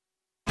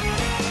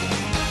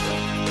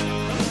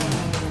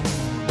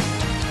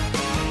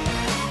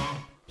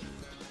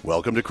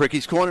Welcome to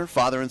Cricky's Corner,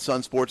 Father and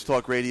Son Sports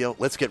Talk Radio.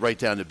 Let's get right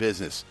down to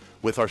business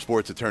with our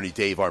sports attorney,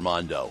 Dave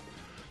Armando.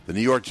 The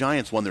New York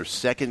Giants won their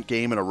second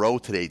game in a row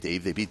today,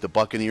 Dave. They beat the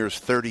Buccaneers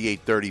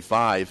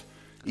 38-35.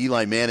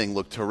 Eli Manning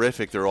looked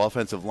terrific. Their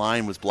offensive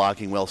line was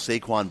blocking well.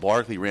 Saquon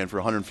Barkley ran for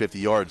 150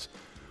 yards.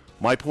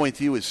 My point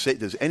to you is,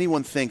 does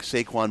anyone think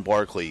Saquon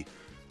Barkley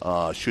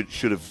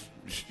should have...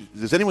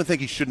 Does anyone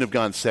think he shouldn't have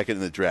gone second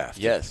in the draft?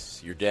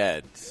 Yes, your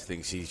dad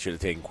thinks he should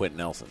have taken Quentin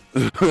Nelson.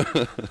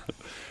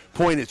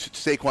 Point is,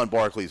 Saquon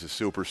Barkley is a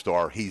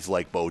superstar. He's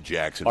like Bo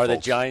Jackson. Are the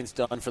Giants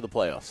done for the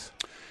playoffs?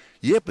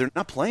 Yeah, but they're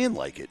not playing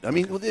like it. I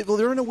mean,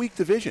 they're in a weak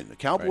division. The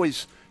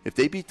Cowboys, if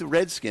they beat the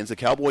Redskins, the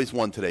Cowboys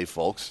won today,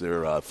 folks.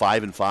 They're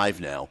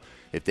 5-5 now.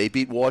 If they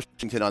beat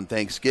Washington on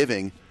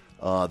Thanksgiving,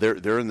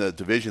 they're in the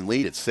division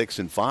lead at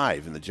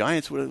 6-5, and the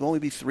Giants would only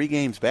be 3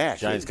 games back.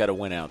 Giants got to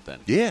win out then.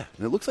 Yeah,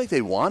 and it looks like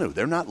they want to.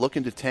 They're not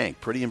looking to tank.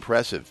 Pretty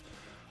impressive.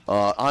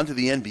 On to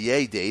the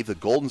NBA, Dave. The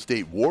Golden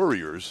State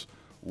Warriors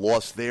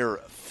lost their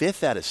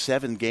 5th out of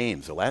 7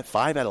 games. 5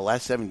 out of the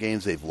last 7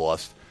 games they've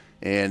lost.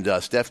 And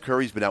Steph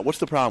Curry's been out. What's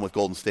the problem with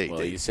Golden State, Well,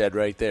 Dave? you said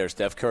right there,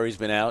 Steph Curry's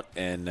been out,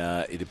 and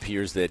it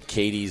appears that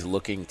KD's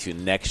looking to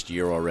next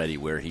year already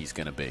where he's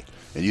going to be.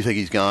 And you think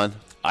he's gone?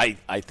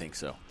 I think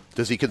so.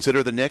 Does he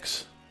consider the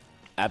Knicks?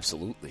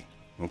 Absolutely.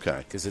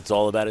 Okay. Because it's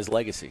all about his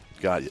legacy.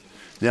 Got it.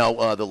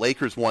 Now, the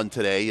Lakers won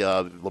today.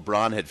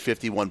 LeBron had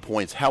 51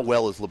 points. How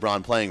well is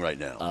LeBron playing right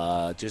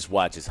now? Just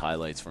watch his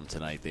highlights from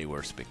tonight. They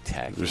were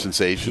spectacular. They're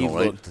sensational,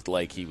 right? He looked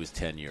like he was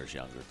 10 years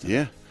younger tonight.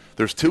 Yeah.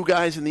 There's 2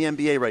 guys in the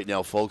NBA right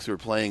now, folks, who are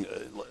playing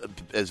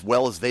as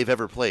well as they've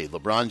ever played.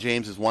 LeBron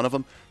James is one of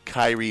them.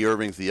 Kyrie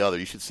Irving's the other.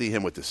 You should see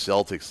him with the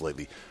Celtics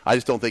lately. I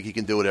just don't think he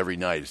can do it every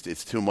night.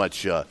 It's too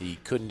much. He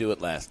couldn't do it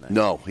last night.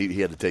 No,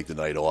 he had to take the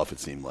night off, it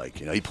seemed like.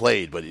 He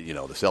played, but, the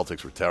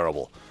Celtics were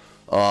terrible.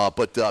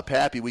 But,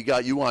 Pappy, we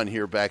got you on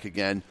here back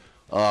again.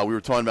 We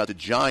were talking about the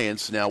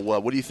Giants. Now,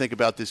 what do you think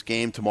about this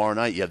game tomorrow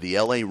night? You have the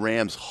L.A.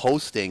 Rams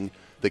hosting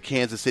the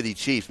Kansas City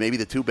Chiefs, maybe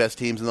the 2 best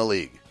teams in the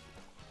league.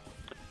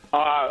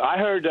 I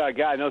heard a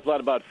guy who knows a lot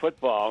about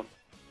football,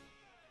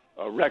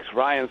 Rex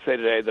Ryan, say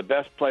today the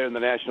best player in the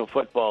National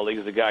Football League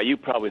is a guy you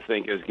probably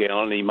think is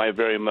Galen, and he might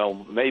very well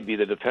be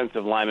the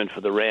defensive lineman for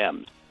the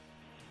Rams.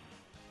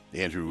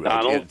 Andrew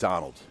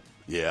Donald.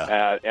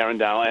 Yeah. Aaron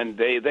Donald. And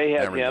they have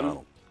Aaron him.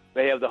 Donald.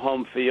 They have the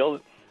home field.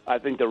 I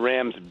think the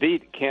Rams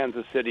beat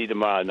Kansas City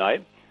tomorrow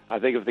night. I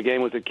think if the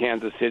game was at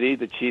Kansas City,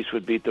 the Chiefs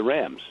would beat the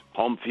Rams.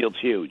 Home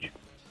field's huge.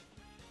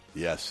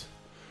 Yes.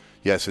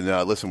 Yes, and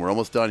listen, we're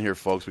almost done here,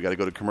 folks. We got to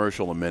go to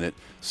commercial in a minute.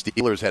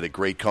 Steelers had a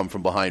great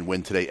come-from-behind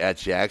win today at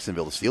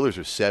Jacksonville. The Steelers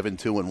are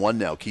 7-2-1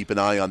 now. Keep an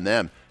eye on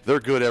them. They're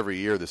good every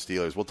year, the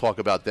Steelers. We'll talk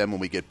about them when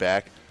we get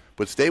back.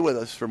 But stay with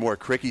us for more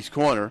Cricky's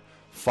Corner,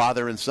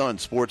 Father and Son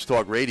Sports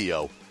Talk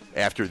Radio,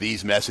 after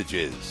these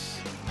messages.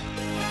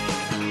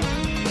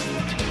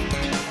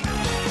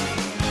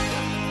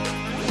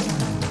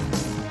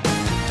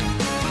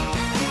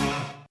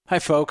 Hi,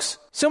 folks.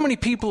 So many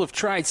people have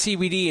tried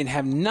CBD and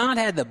have not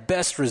had the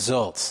best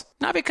results.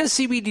 Not because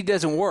CBD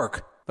doesn't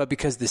work, but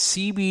because the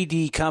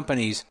CBD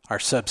companies are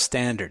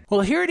substandard.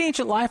 Well, here at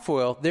Ancient Life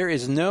Oil, there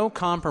is no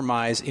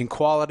compromise in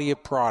quality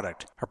of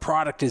product. Our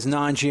product is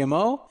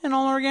non-GMO and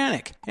all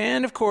organic.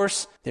 And, of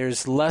course,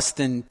 there's less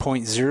than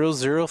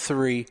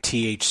 0.003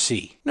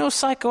 THC. No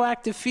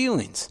psychoactive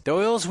feelings. The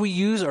oils we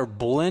use are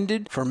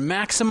blended for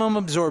maximum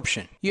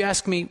absorption. You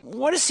ask me,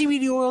 what does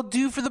CBD oil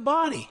do for the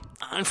body?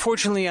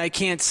 Unfortunately, I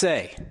can't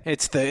say.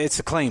 It's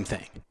a claim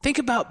thing. Think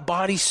about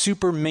body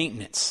super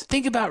maintenance.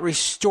 Think about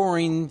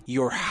restoring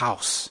your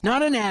house.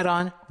 Not an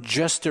add-on,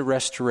 just a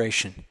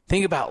restoration.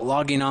 Think about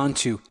logging on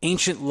to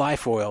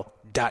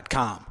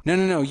ancientlifeoil.com.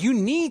 No. You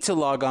need to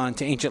log on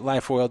to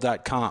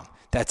ancientlifeoil.com.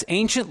 That's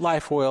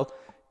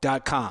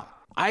ancientlifeoil.com.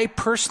 I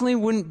personally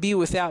wouldn't be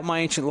without my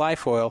Ancient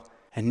Life Oil,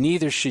 and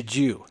neither should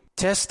you.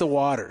 Test the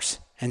waters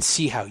and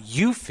see how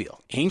you feel.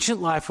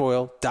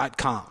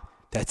 ancientlifeoil.com.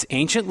 That's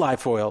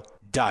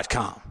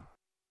ancientlifeoil.com.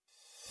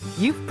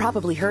 You've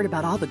probably heard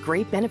about all the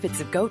great benefits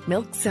of goat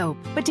milk soap,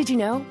 but did you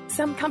know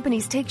some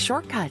companies take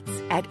shortcuts?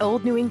 At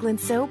Old New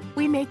England Soap,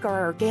 we make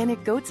our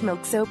organic goat's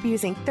milk soap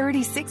using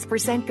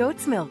 36%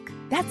 goat's milk.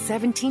 That's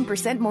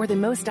 17% more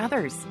than most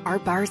others. Our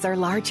bars are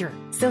larger,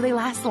 so they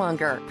last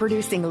longer,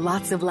 producing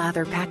lots of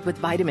lather packed with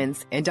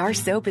vitamins. And our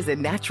soap is a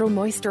natural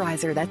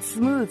moisturizer that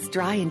smooths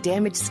dry and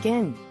damaged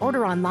skin.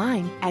 Order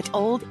online at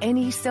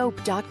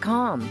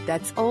oldnesoap.com.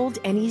 That's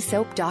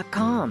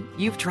oldnesoap.com.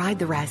 You've tried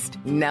the rest.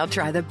 Now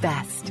try the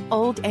best.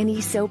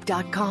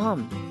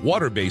 oldnesoap.com.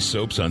 Water-based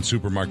soaps on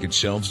supermarket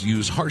shelves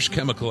use harsh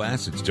chemical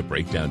acids to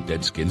break down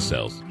dead skin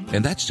cells.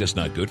 And that's just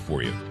not good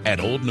for you. At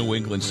Old New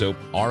England Soap,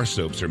 our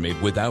soaps are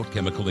made without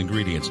chemical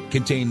ingredients,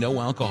 contain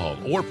no alcohol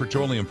or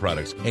petroleum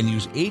products, and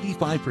use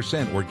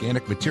 85%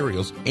 organic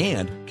materials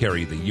and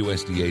carry the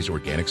USDA's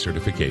organic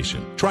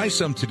certification. Try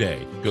some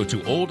today. Go to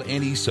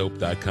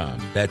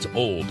oldnesoap.com. That's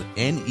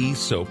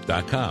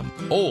oldnesoap.com.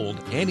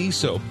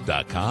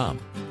 oldnesoap.com.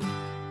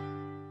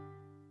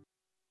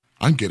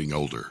 I'm getting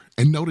older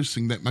and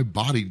noticing that my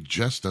body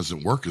just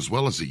doesn't work as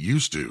well as it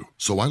used to.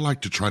 So I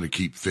like to try to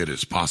keep fit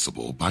as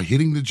possible by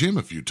hitting the gym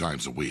a few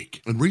times a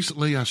week. And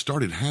recently I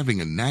started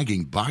having a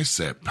nagging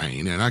bicep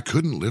pain and I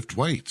couldn't lift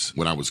weights.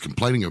 When I was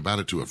complaining about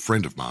it to a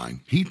friend of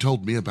mine, he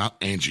told me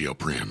about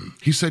Angioprim.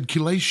 He said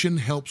chelation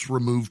helps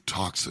remove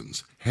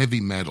toxins,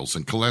 heavy metals,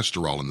 and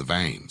cholesterol in the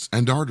veins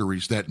and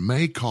arteries that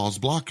may cause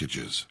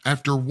blockages.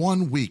 After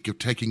 1 week of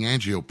taking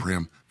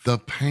Angioprim, the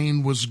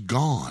pain was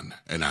gone,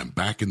 and I'm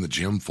back in the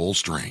gym full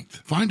strength.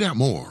 Find out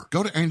more.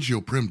 Go to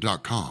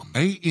angioprim.com,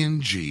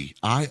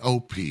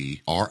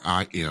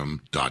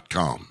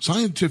 ANGIOPRIM.com.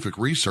 Scientific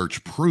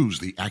research proves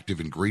the active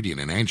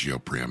ingredient in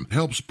Angioprim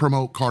helps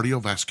promote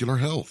cardiovascular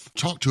health.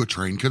 Talk to a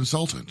trained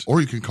consultant,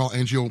 or you can call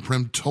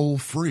Angioprim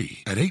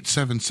toll-free at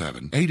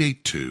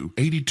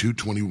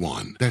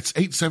 877-882-8221. That's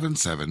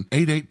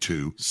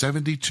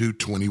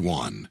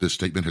 877-882-7221. This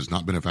statement has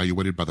not been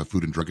evaluated by the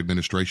Food and Drug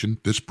Administration.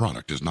 This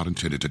product is not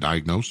intended to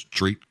diagnose,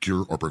 treat,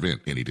 cure, or prevent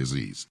any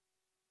disease.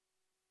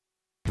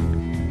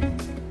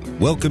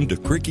 Welcome to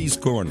Cricky's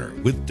Corner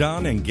with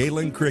Don and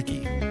Galen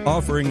Cricky,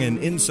 offering an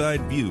inside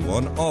view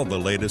on all the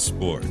latest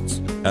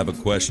sports. Have a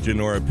question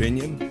or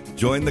opinion?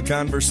 Join the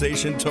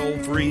conversation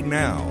toll-free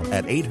now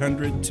at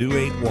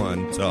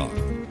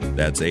 800-281-TALK.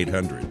 That's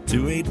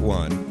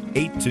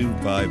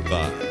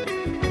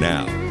 800-281-8255.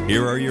 Now,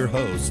 here are your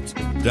hosts,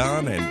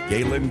 Don and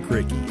Galen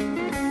Cricky.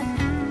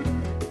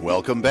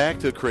 Welcome back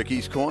to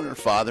Cricky's Corner,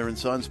 father and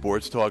son,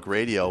 Sports Talk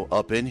Radio,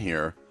 up in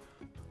here.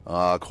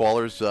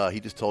 Callers, he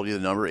just told you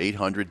the number,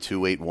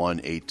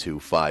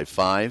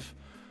 800-281-8255.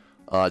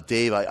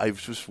 Dave, I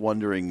was just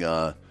wondering,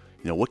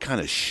 what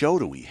kind of show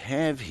do we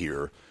have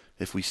here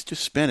if we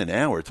just spend an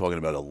hour talking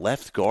about a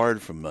left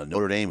guard from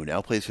Notre Dame who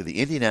now plays for the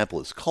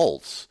Indianapolis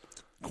Colts,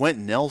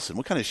 Quentin Nelson?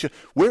 What kind of show?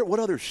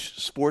 What other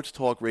Sports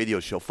Talk Radio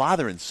show,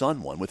 father and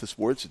son one with a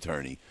sports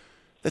attorney,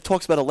 that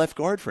talks about a left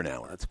guard for an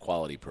hour? That's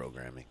quality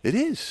programming. It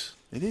is.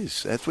 It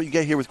is. That's what you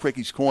get here with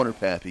Cricky's Corner,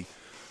 Pappy.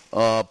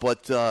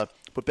 But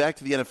back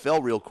to the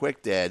NFL real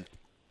quick, Dad.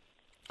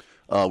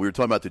 We were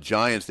talking about the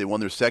Giants. They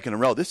won their second in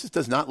a row. This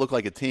does not look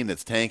like a team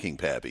that's tanking,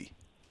 Pappy.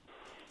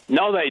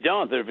 No, they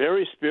don't. They're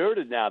very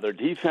spirited now. Their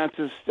defense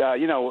is,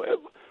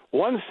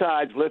 one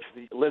side lifts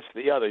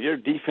the other. Your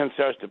defense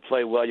starts to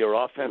play well. Your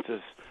offense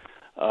is,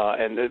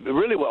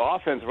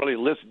 offense really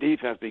lifts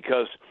defense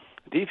because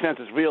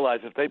defenses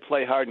realize if they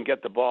play hard and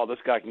get the ball, this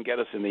guy can get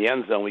us in the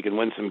end zone. We can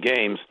win some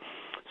games.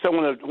 So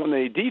when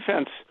the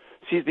defense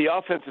sees the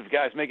offensive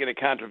guys making a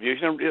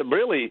contribution,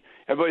 really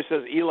everybody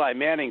says Eli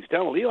Manning's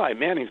done. Well, Eli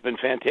Manning's been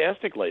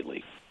fantastic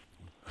lately.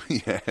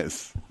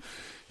 Yes,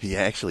 he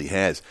actually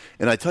has.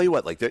 And I tell you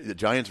what, the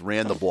Giants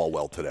ran the ball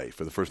well today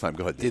for the first time.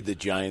 Go ahead, Dave. Did the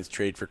Giants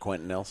trade for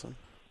Quentin Nelson?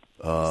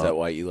 Is that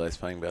why Eli's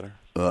playing better?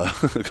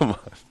 Come on.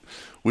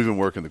 We've been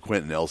working the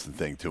Quentin Nelson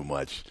thing too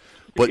much.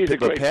 But he's a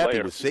great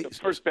player. Was He's the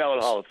first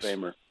ballot Hall of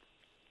Famer.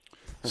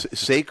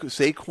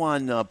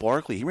 Saquon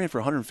Barkley, he ran for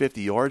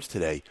 150 yards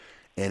today,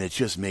 and it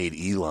just made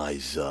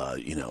Eli's,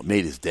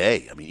 made his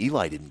day. I mean,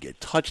 Eli didn't get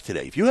touched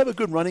today. If you have a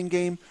good running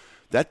game,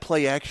 that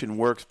play action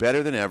works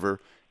better than ever,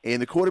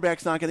 and the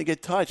quarterback's not going to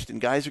get touched, and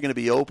guys are going to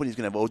be open. He's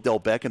going to have Odell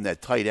Beckham.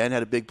 That tight end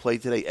had a big play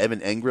today. Evan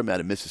Engram out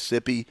of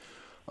Mississippi,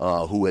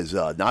 who has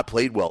not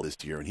played well this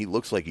year, and he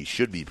looks like he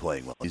should be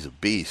playing well. He's a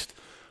beast.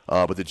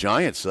 But the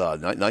Giants,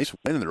 nice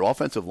win, and their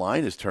offensive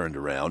line has turned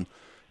around.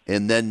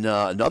 And then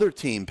another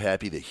team,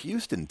 Pappy, the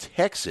Houston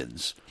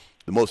Texans,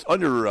 the most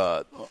under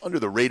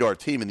the radar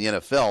team in the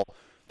NFL.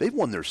 They've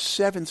won their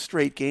seventh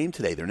straight game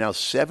today. They're now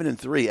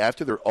 7-3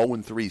 after their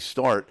 0-3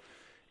 start.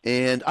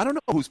 And I don't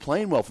know who's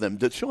playing well for them.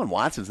 Deshaun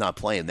Watson's not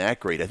playing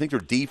that great. I think their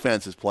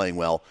defense is playing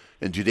well.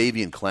 And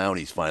Jadeveon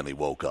Clowney's finally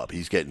woke up.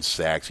 He's getting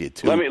sacks. He had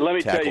two tackles for loss. Let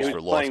me tell you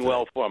who's playing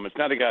well for him. It's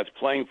not the guy that's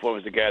playing for him.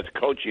 It's the guy that's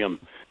coaching him,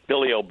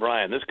 Billy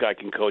O'Brien. This guy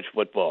can coach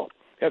football.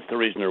 That's the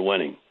reason they're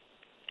winning.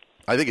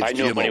 I think it's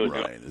Jim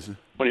O'Brien, isn't it?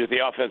 When he was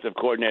the offensive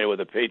coordinator with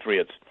the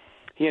Patriots,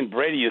 he and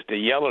Brady used to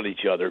yell at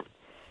each other,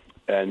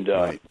 and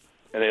right.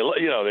 and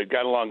they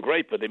got along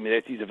great. But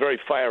he's a very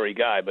fiery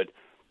guy. But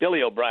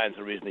Billy O'Brien's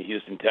the reason the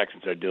Houston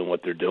Texans are doing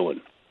what they're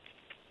doing.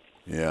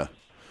 Yeah,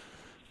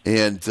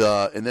 and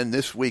then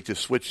this week to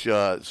switch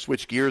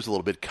gears a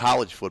little bit,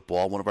 college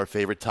football, one of our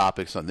favorite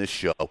topics on this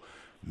show.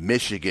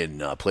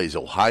 Michigan plays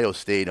Ohio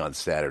State on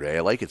Saturday.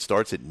 I like it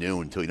starts at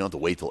noon until you don't have to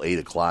wait till 8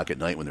 o'clock at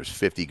night when there's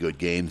 50 good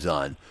games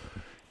on.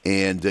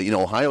 And,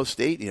 Ohio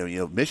State,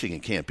 Michigan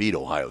can't beat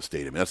Ohio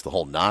State. I mean, that's the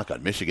whole knock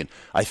on Michigan.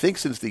 I think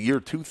since the year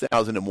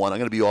 2001, I'm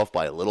going to be off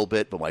by a little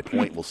bit, but my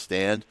point will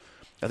stand.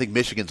 I think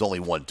Michigan's only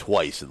won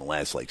twice in the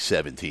last,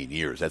 17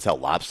 years. That's how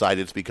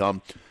lopsided it's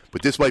become.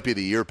 But this might be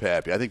the year,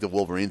 Pappy. I think the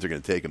Wolverines are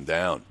going to take them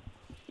down.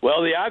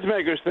 Well, the odds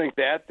makers think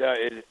that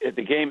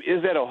the game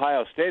is at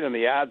Ohio State, and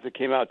the odds that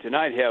came out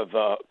tonight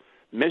have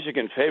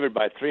Michigan favored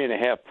by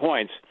 3.5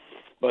 points.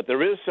 But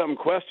there is some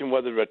question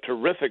whether a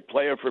terrific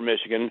player for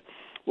Michigan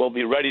will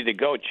be ready to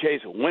go.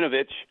 Chase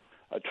Winovich,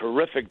 a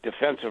terrific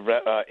defensive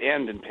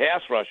end and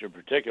pass rusher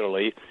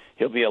particularly.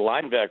 He'll be a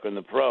linebacker in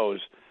the pros.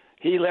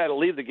 He had to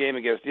leave the game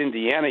against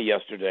Indiana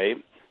yesterday.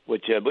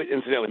 which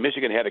incidentally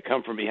Michigan had to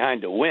come from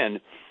behind to win.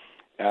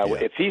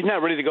 If he's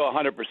not ready to go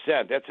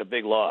 100%, that's a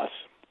big loss.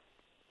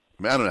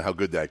 I mean, I don't know how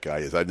good that guy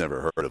is. I've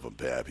never heard of him,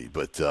 Pappy,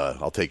 but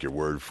I'll take your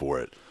word for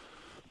it.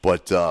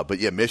 But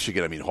yeah,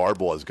 Michigan, I mean,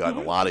 Harbaugh has gotten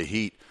a lot of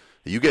heat.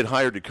 You get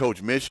hired to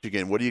coach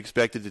Michigan, what are you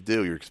expected to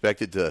do? You're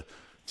expected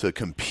to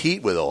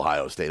compete with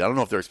Ohio State. I don't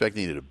know if they're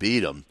expecting you to beat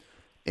them.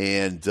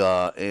 And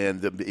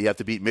you have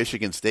to beat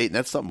Michigan State, and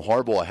that's something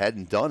Harbaugh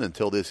hadn't done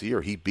until this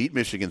year. He beat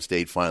Michigan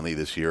State finally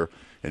this year,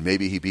 and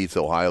maybe he beats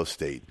Ohio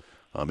State.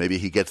 Maybe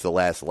he gets the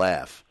last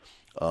laugh.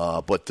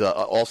 But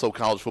also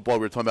college football,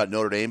 we were talking about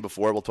Notre Dame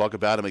before. We'll talk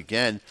about them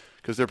again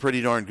because they're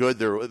pretty darn good.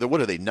 They're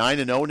what are they,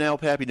 9-0 now,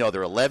 Pappy? No,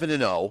 they're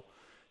 11-0,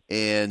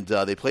 and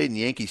they played in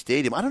Yankee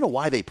Stadium. I don't know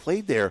why they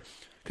played there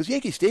because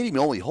Yankee Stadium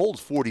only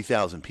holds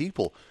 40,000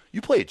 people. You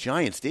play at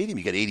Giant Stadium,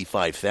 you get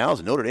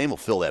 85,000. Notre Dame will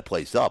fill that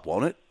place up,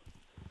 won't it?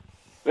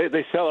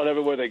 They sell it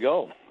everywhere they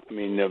go. I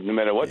mean, no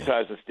matter what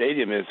size the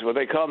stadium is. Well,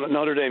 they call them the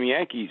Notre Dame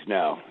Yankees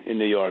now in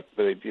New York.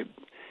 But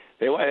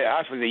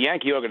actually, the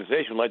Yankee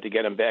organization would like to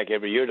get them back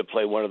every year to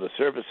play one of the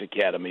service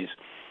academies.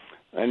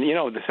 And,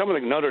 some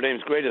of the Notre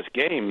Dame's greatest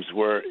games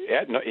were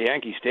at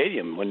Yankee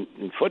Stadium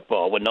in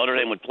football, when Notre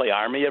Dame would play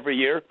Army every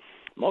year.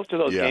 Most of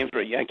those games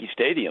were at Yankee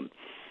Stadium.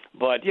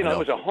 But, it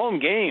was a home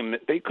game.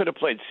 They could have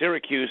played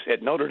Syracuse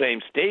at Notre Dame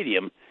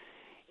Stadium,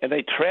 and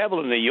they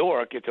travel to New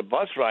York. It's a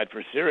bus ride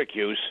for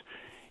Syracuse.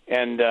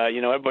 And,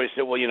 everybody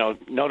said, well,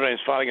 Notre Dame's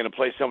finally going to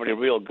play somebody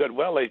real good.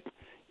 Well, they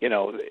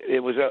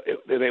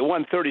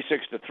won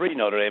 36-3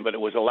 Notre Dame, but it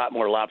was a lot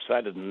more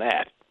lopsided than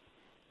that.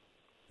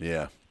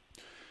 Yeah.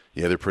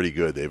 Yeah, they're pretty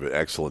good. They have an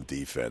excellent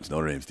defense.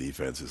 Notre Dame's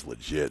defense is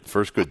legit.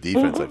 First good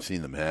defense I've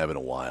seen them have in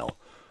a while.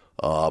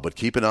 But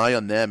keep an eye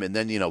on them. And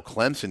then,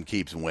 Clemson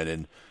keeps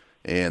winning.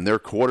 And their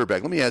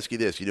quarterback, let me ask you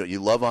this. You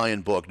love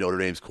Ian Book, Notre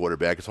Dame's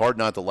quarterback. It's hard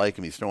not to like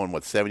him. He's throwing,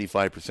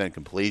 75%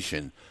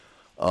 completion.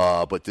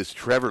 But this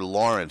Trevor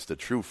Lawrence, the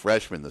true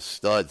freshman, the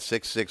stud,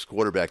 6'6"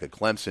 quarterback at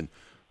Clemson,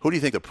 who do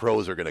you think the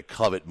pros are going to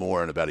covet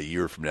more in about a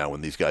year from now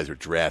when these guys are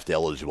draft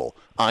eligible?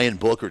 Ian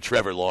Book or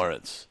Trevor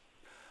Lawrence?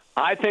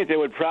 I think they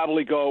would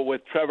probably go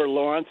with Trevor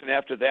Lawrence, and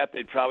after that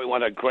they'd probably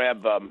want to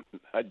grab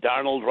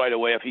Darnold right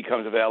away if he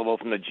comes available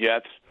from the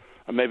Jets,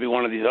 or maybe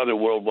one of these other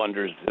world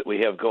wonders that we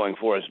have going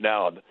for us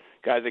now, the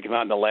guys that come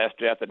out in the last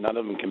draft that none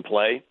of them can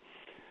play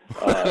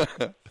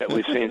that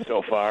we've seen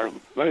so far.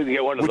 Let me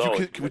get one of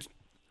those.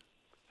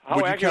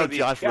 Would you count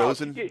Josh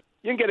Rosen? You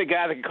can get a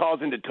guy that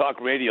calls into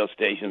talk radio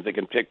stations that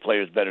can pick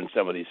players better than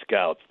some of these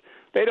scouts.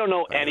 They don't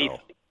know anything.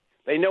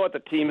 They know what the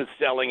team is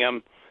selling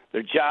them.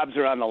 Their jobs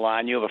are on the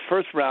line. You have a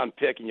first-round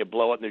pick and you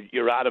blow it, and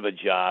you're out of a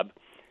job.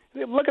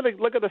 Look at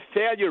the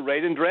failure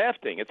rate in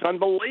drafting. It's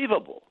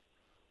unbelievable.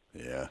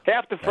 Yeah.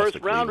 Half the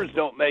first-rounders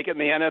don't make it in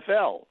the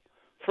NFL.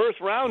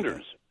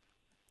 First-rounders.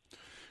 Yeah.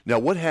 Now,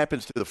 what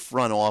happens to the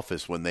front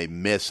office when they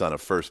miss on a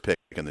first pick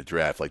in the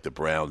draft like the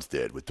Browns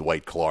did with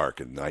Dwight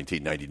Clark in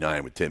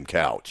 1999 with Tim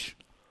Couch?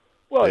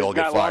 Well, they all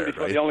get fired,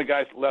 because right? the only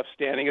guy left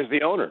standing is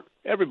the owner.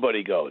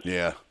 Everybody goes.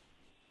 Yeah.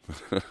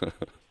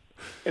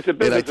 It's a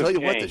business. And I tell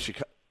you what,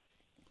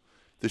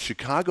 the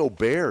Chicago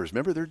Bears,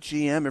 remember their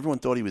GM? Everyone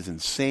thought he was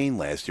insane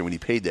last year when he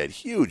paid that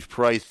huge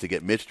price to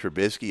get Mitch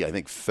Trubisky, I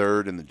think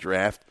third in the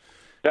draft.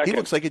 He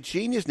looks like a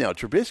genius now.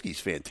 Trubisky's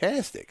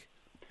fantastic.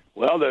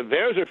 Well, the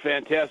Bears are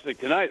fantastic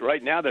tonight.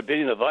 Right now they're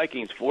beating the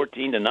Vikings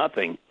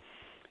 14-0.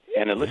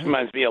 And this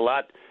reminds me a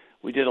lot.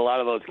 We did a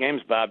lot of those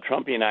games, Bob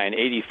Trumpy and I, in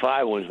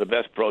 85 was the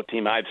best pro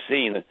team I've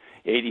seen, the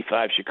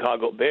 85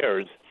 Chicago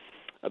Bears.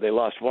 They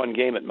lost one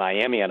game at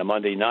Miami on a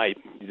Monday night.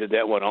 We did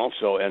that one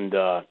also.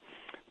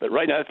 But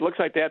right now it looks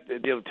like that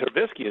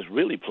Trubisky is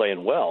really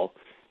playing well,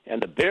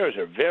 and the Bears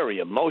are very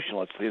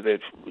emotional.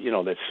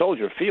 That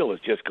Soldier Field is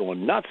just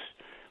going nuts.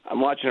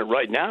 I'm watching it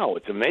right now.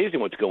 It's amazing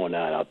what's going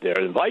on out there.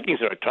 The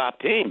Vikings are a top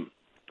team,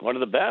 one of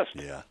the best.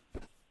 Yeah.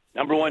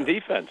 Number one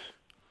defense.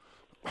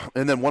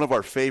 And then one of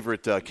our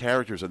favorite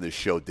characters on this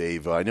show,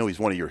 Dave, I know he's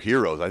one of your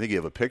heroes. I think you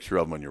have a picture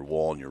of him on your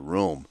wall in your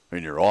room,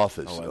 in your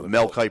office,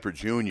 Mel Kiper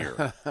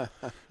Jr.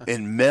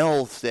 And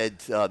Mel said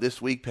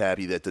this week,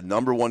 Pappy, that the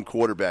number one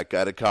quarterback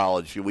out of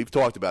college, we've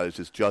talked about it,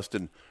 is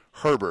Justin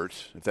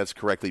Herbert, if that's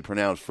correctly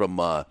pronounced, from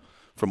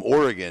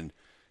Oregon.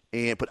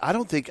 But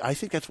I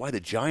think that's why the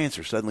Giants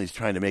are suddenly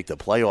trying to make the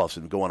playoffs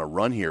and go on a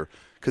run here,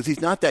 because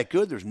he's not that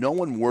good. There's no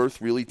one worth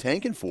really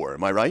tanking for.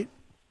 Am I right?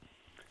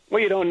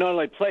 Well, you don't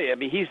normally play. I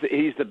mean, he's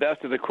the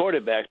best of the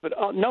quarterbacks, but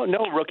no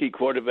rookie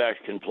quarterbacks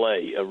can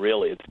play,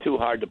 really. It's too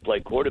hard to play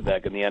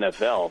quarterback in the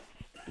NFL.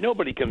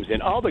 Nobody comes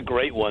in. All the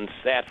great ones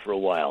sat for a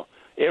while.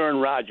 Aaron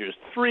Rodgers,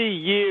 3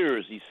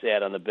 years he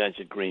sat on the bench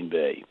at Green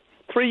Bay.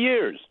 3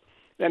 years.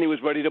 Then he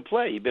was ready to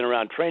play. He'd been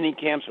around training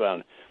camps,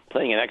 around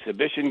playing in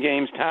exhibition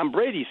games. Tom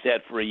Brady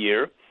sat for a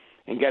year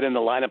and got in the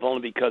lineup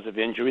only because of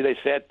injury. They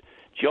said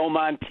Joe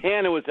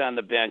Montana was on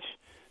the bench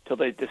till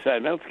they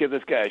decided, let's give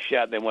this guy a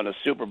shot. They won a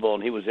Super Bowl,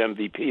 and he was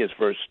MVP his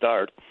first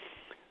start.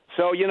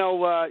 So,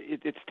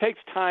 it takes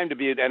time to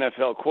be an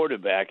NFL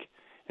quarterback.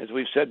 As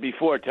we've said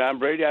before, Tom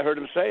Brady, I heard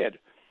him say it.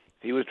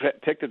 If he was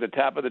picked at the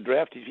top of the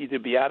draft, he'd either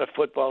be out of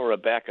football or a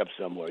backup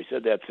somewhere. He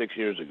said that 6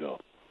 years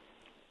ago.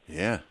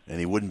 Yeah, and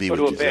he wouldn't be go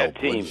with to a Giselle bad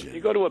team. Bundchen.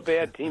 You go to a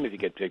bad team if you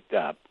get picked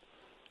up.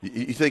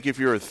 You think if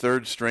you're a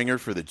third stringer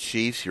for the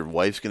Chiefs, your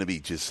wife's going to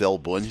be Giselle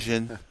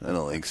Bundchen? I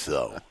don't think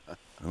so. I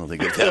don't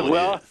think that's how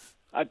Well, it is.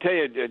 I'll tell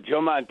you,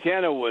 Joe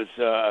Montana was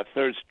a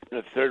third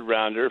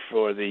rounder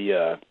for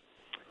the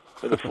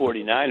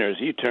 49ers.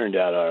 He turned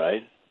out all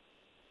right.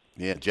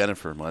 Yeah,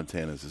 Jennifer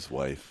Montana's his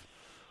wife.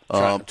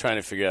 I'm trying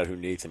to figure out who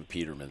Nathan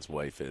Peterman's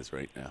wife is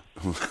right now.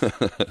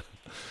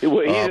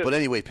 But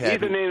anyway, Pat,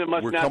 he's a name that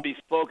must not be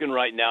spoken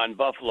right now in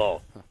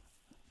Buffalo.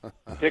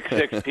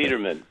 6'6"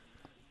 Peterman.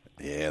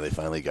 Yeah, they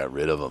finally got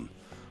rid of him.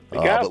 The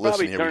guy will but listen,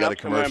 probably here, turn we got up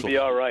a somewhere and commercial. be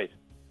all right.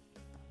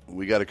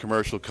 We got a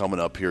commercial coming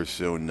up here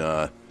soon.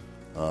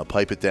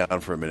 Pipe it down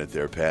for a minute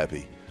there,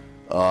 Pappy.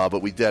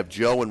 But we have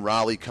Joe and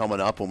Raleigh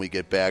coming up when we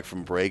get back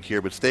from break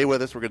here. But stay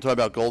with us. We're going to talk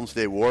about Golden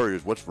State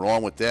Warriors, what's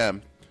wrong with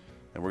them.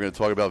 And we're going to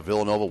talk about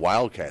Villanova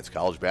Wildcats,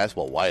 college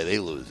basketball. Why are they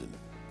losing?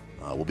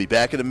 We'll be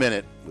back in a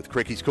minute with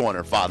Cricky's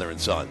Corner, father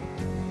and son.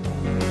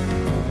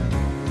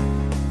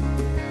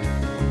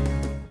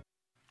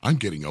 I'm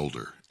getting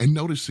older and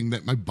noticing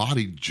that my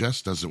body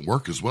just doesn't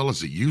work as well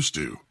as it used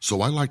to.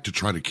 So I like to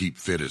try to keep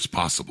fit as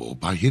possible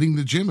by hitting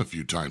the gym a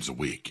few times a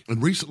week.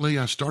 And recently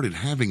I started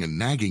having a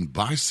nagging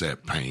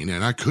bicep pain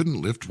and I couldn't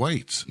lift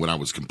weights. When I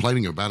was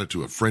complaining about it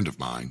to a friend of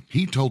mine,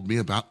 he told me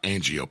about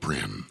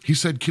Angioprim. He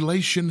said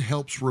chelation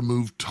helps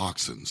remove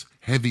toxins,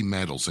 heavy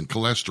metals, and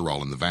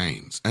cholesterol in the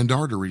veins and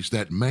arteries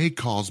that may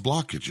cause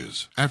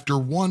blockages. After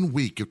 1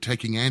 week of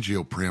taking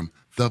Angioprim,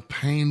 the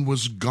pain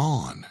was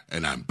gone,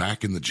 and I'm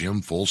back in the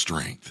gym full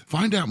strength.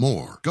 Find out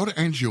more. Go to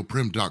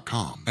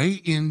angioprim.com,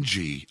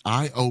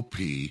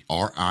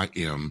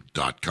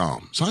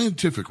 ANGIOPRIM.com.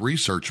 Scientific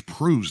research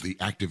proves the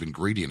active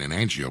ingredient in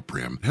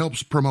Angioprim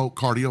helps promote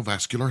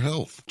cardiovascular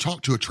health.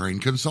 Talk to a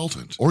trained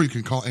consultant, or you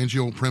can call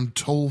Angioprim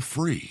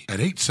toll-free at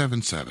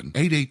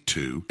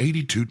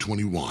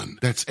 877-882-8221.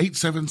 That's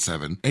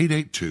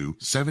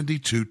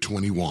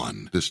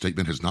 877-882-7221. This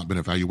statement has not been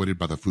evaluated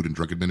by the Food and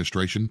Drug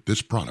Administration.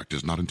 This product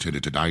is not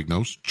intended to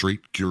diagnose,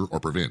 treat, cure,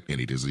 or prevent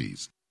any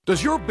disease.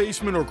 Does your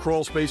basement or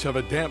crawl space have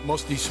a damp,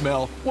 musty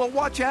smell? Well,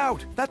 watch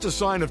out. That's a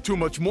sign of too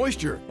much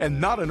moisture and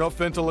not enough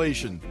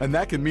ventilation. And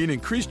that can mean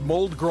increased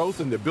mold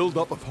growth and the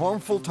buildup of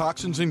harmful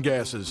toxins and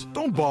gases.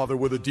 Don't bother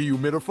with a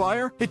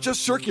dehumidifier. It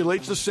just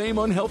circulates the same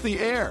unhealthy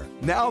air.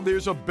 Now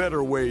there's a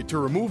better way to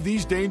remove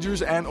these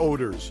dangers and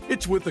odors.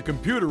 It's with the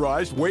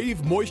computerized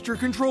Wave Moisture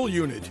Control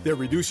Unit that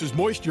reduces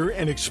moisture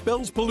and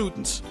expels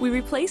pollutants. We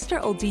replaced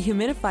our old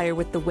dehumidifier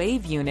with the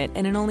Wave unit,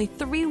 and in only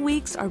 3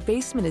 weeks, our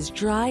basement is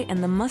dry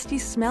and the musty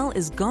smell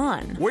is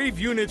gone. Wave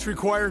units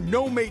require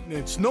no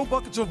maintenance, no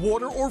buckets of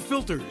water or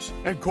filters,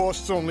 and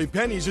costs only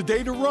pennies a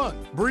day to run.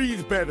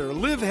 Breathe better,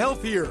 live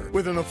healthier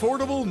with an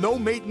affordable,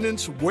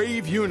 no-maintenance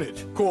Wave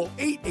unit. Call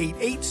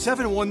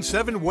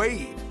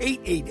 888-717-WAVE,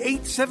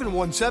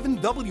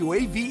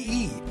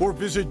 888-717-WAVE, or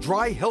visit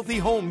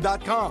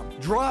dryhealthyhome.com.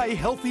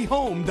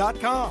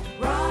 Dryhealthyhome.com.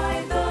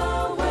 Ride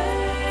the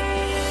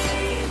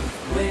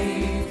wave.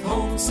 Wave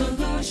Home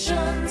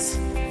Solutions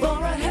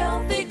for a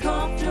healthy,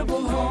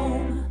 comfortable home.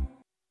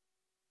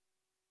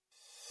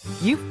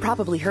 You've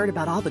probably heard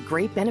about all the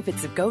great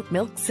benefits of goat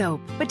milk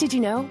soap, but did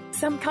you know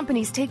some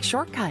companies take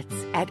shortcuts?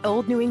 At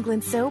Old New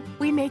England Soap,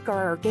 we make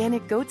our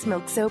organic goat's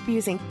milk soap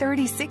using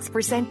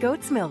 36%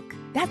 goat's milk.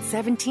 That's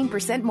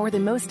 17% more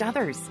than most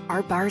others.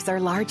 Our bars are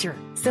larger,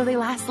 so they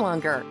last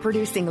longer,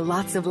 producing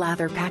lots of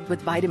lather packed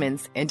with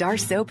vitamins. And our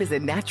soap is a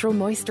natural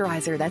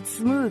moisturizer that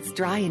smooths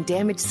dry and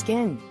damaged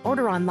skin.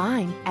 Order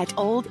online at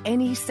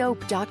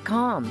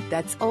oldnesoap.com.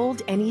 That's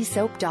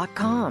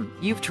oldnesoap.com.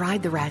 You've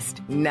tried the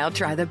rest. Now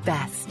try the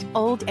best.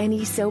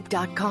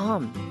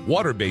 oldnesoap.com.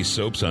 Water-based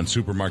soaps on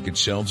supermarket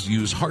shelves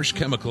use harsh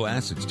chemical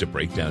acids to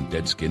break down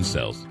dead skin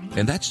cells.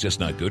 And that's just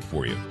not good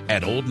for you.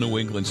 At Old New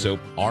England Soap,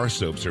 our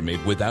soaps are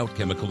made without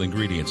chemical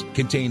ingredients,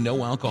 contain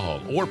no alcohol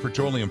or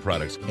petroleum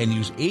products, and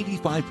use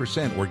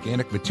 85%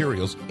 organic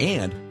materials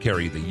and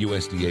carry the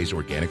USDA's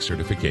organic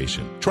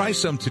certification. Try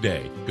some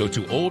today. Go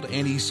to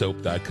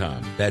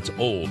oldnesoap.com. That's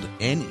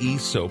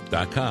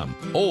oldnesoap.com.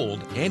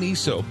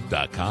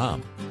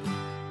 oldnesoap.com.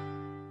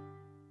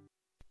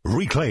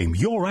 Reclaim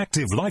your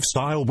active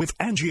lifestyle with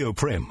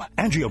Angioprim.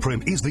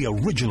 Angioprim is the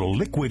original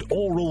liquid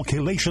oral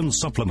chelation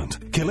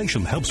supplement.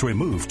 Chelation helps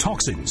remove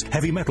toxins,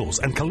 heavy metals,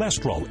 and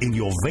cholesterol in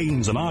your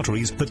veins and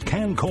arteries that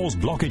can cause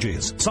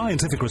blockages.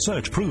 Scientific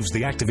research proves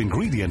the active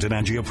ingredient in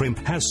Angioprim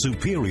has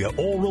superior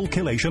oral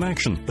chelation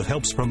action that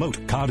helps promote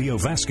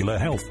cardiovascular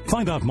health.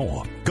 Find out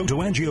more. Go to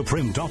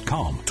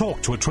angioprim.com.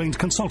 Talk to a trained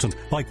consultant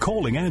by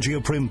calling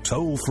Angioprim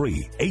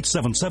toll-free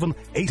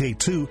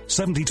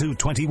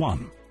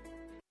 877-882-7221.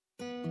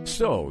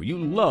 So, you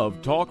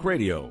love talk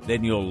radio?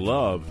 Then you'll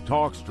love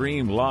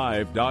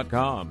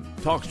TalkStreamLive.com.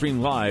 TalkStream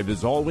Live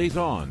is always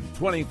on,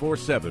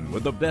 24/7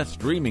 with the best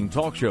streaming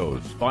talk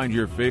shows. Find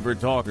your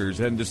favorite talkers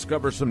and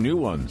discover some new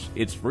ones.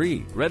 It's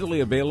free, readily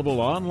available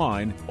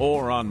online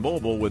or on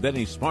mobile with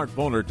any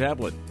smartphone or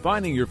tablet.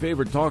 Finding your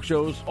favorite talk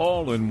shows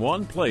all in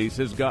one place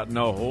has gotten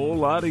a whole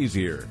lot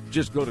easier.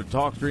 Just go to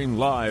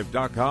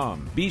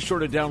TalkStreamLive.com. Be sure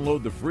to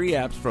download the free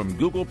apps from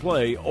Google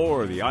Play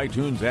or the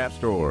iTunes App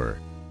Store.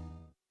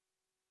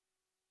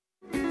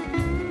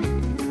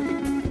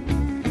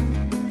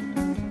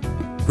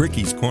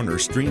 Cricky's Corner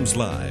streams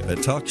live at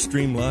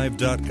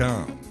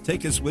TalkStreamLive.com.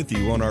 Take us with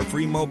you on our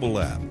free mobile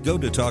app. Go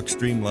to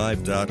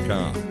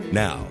TalkStreamLive.com.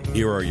 Now,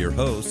 here are your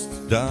hosts,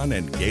 Don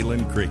and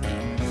Galen Cricky.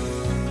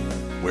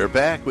 We're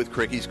back with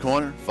Cricky's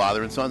Corner,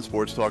 Father and Son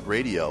Sports Talk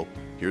Radio.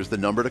 Here's the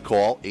number to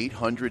call,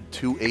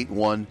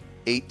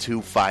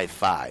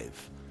 800-281-8255.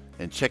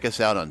 And check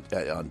us out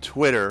on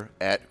Twitter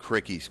at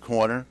Cricky's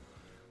Corner.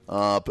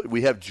 But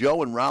we have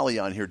Joe and Raleigh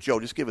on here. Joe,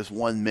 just give us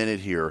 1 minute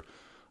here.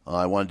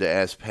 I wanted to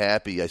ask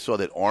Pappy, I saw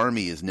that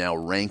Army is now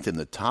ranked in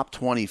the top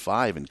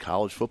 25 in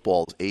college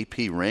football's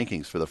AP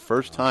rankings for the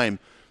first time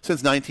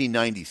since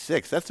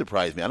 1996. That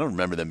surprised me. I don't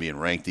remember them being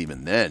ranked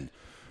even then.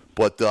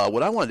 But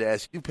what I wanted to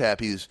ask you,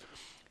 Pappy, is,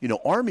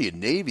 Army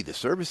and Navy, the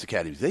service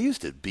academies, they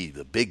used to be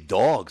the big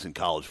dogs in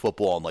college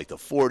football in like the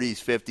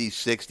 40s, 50s,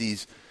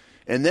 60s.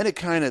 And then it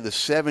kind of, the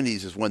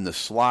 70s is when the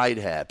slide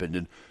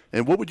happened.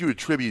 And what would you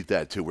attribute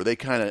that to? Were they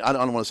kind of, I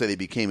don't want to say they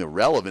became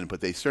irrelevant,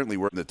 but they certainly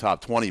weren't in the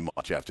top 20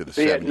 much after the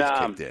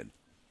 70s kicked in.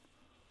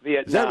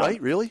 Vietnam. Is that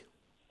right, really?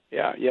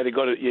 Yeah, you had to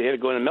go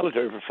in the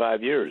military for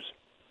 5 years.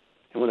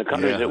 And when the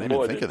country's at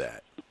war,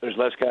 there's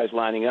less guys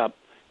lining up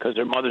because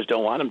their mothers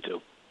don't want them to.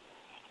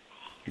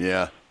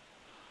 Yeah.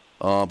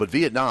 But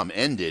Vietnam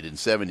ended in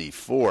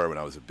 74 when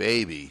I was a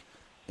baby,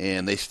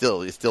 and it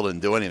still didn't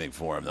do anything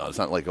for them, though. It's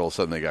not like all of a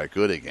sudden they got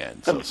good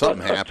again. So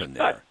something happened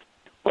there.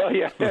 Well,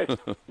 yeah.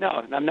 No,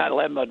 I'm not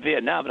laughing about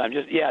Vietnam, but I'm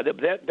just,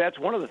 that's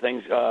one of the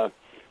things.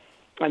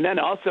 And then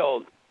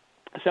also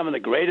some of the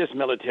greatest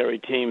military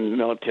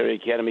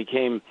academy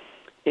came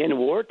in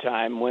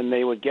wartime when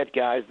they would get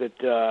guys that,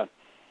 guys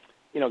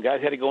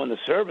had to go in the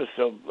service.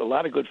 So a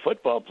lot of good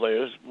football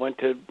players went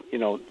to,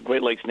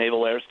 Great Lakes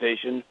Naval Air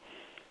Station,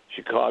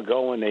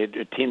 Chicago, and they had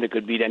a team that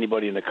could beat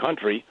anybody in the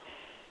country.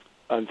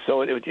 And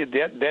so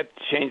that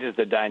changes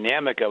the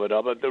dynamic of it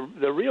all. But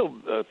the real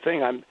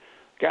thing,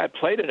 guy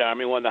played at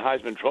Army, won the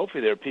Heisman Trophy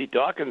there. Pete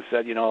Dawkins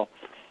said, a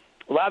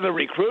lot of the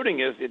recruiting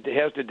it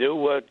has to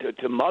do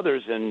to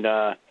mothers, and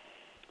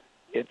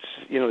it's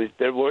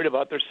they're worried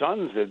about their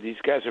sons.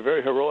 These guys are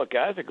very heroic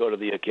guys that go to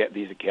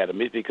these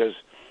academies because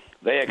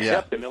they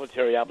accept the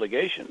military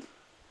obligation.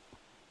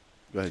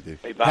 Go ahead,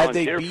 Dave. They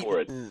volunteer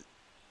for it.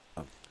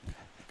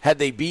 Had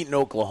they beaten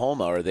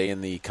Oklahoma, are they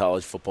in the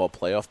college football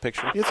playoff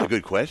picture? It's a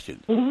good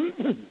question.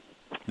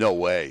 No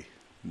way.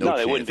 No they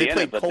chance. wouldn't They be in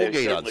played it, but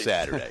Colgate they're on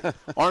Saturday.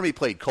 Army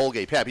played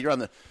Colgate. Pappy, you're on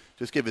the.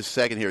 Just give us a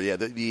second here. Yeah,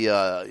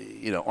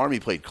 Army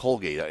played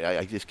Colgate.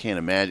 I just can't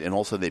imagine. And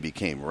also they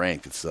became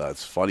ranked.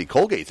 It's funny.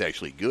 Colgate's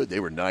actually good. They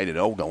were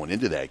 9-0 going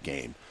into that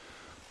game.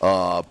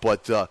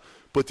 But the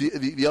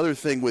other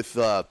thing with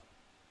the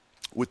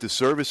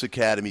service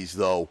academies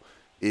though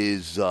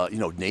is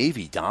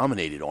Navy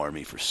dominated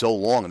Army for so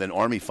long, and then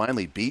Army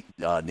finally beat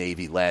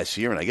Navy last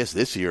year, and I guess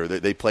this year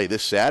they play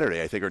this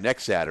Saturday, I think, or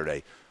next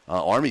Saturday.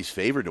 Army's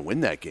favored to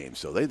win that game,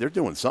 so they're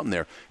doing something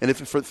there. And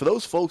for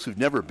those folks who've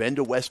never been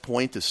to West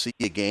Point to see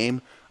a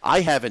game,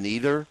 I haven't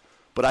either,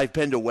 but I've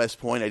been to West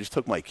Point. I just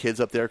took my kids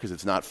up there because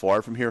it's not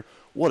far from here.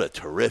 What a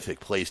terrific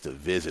place to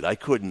visit. I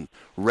couldn't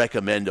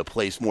recommend a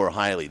place more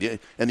highly.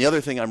 And the other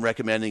thing I'm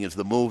recommending is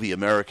the movie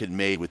American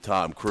Made with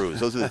Tom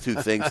Cruise. Those are the two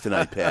things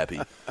tonight, Pappy.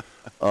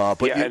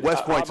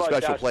 West Point's a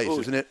special place,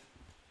 isn't it?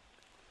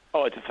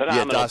 Oh, it's a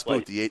phenomenal Das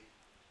place. Boot,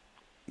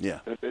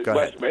 go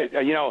ahead.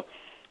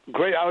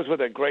 Great. I was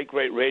with a great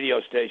radio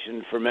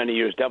station for many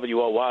years,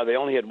 WOY. They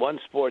only had one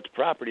sports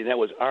property, and that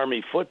was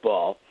Army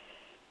football.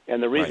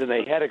 And the reason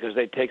they had it because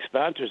they take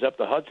sponsors up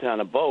the Hudson on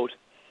a boat.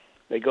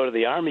 They go to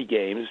the Army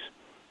games,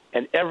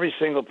 and every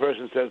single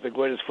person says the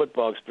greatest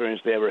football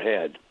experience they ever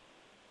had.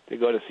 They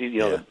go to see,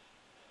 and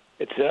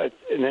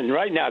then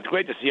right now it's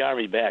great to see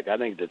Army back. I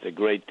think that's a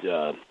great.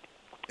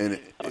 And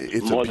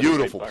it's a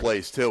beautiful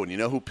place, too. And you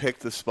know who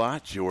picked the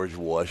spot? George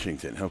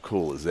Washington. How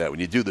cool is that? When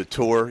you do the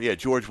tour,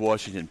 George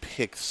Washington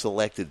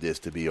selected this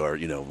to be our,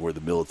 where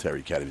the military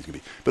academy is going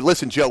to be. But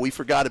listen, Joe, we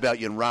forgot about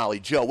you in Raleigh.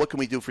 Joe, what can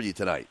we do for you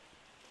tonight?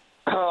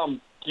 Do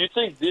you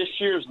think this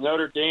year's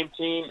Notre Dame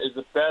team is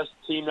the best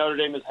team Notre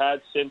Dame has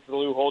had since the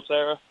Lou Holtz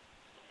era?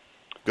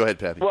 Go ahead,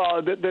 Pappy.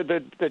 Well,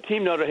 the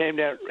team Notre Dame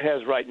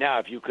has right now,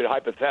 if you could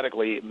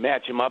hypothetically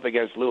match them up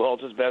against Lou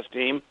Holtz's best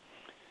team,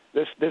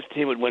 this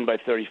team would win by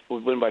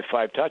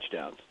 5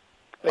 touchdowns.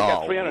 They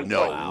got 320.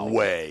 No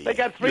way. They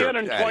got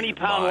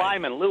 320-pound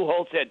linemen. Lou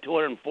Holtz had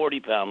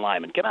 240-pound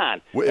linemen. Come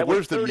on.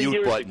 Where's the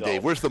mute button,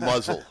 Dave? Where's the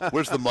muzzle?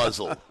 Where's the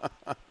muzzle?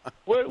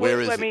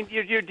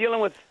 You're dealing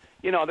with,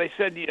 they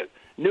said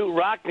Newt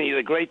Rockne,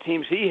 the great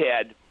teams he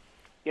had,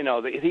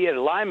 he had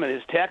a lineman.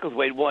 His tackles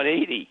weighed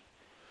 180.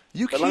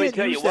 But let me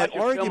tell you, that watch a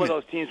film of argument.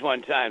 those teams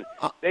one time.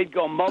 They'd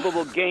go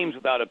multiple games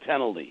without a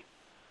penalty.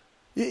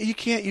 You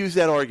can't use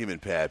that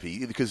argument,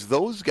 Pappy, because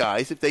those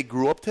guys, if they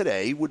grew up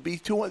today, would be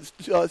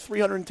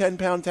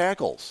 310-pound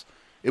tackles.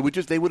 They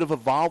would have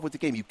evolved with the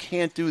game. You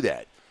can't do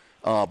that.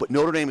 But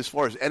Notre Dame, as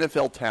far as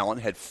NFL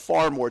talent, had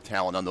far more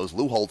talent on those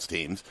Lou Holtz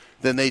teams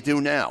than they do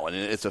now. And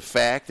it's a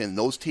fact, and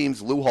those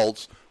teams, Lou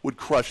Holtz, would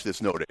crush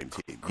this Notre Dame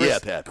team.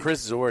 Pappy.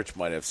 Chris Zorich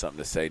might have something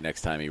to say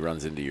next time he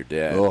runs into your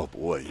dad. Oh,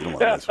 boy. You don't want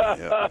to mess with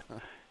him.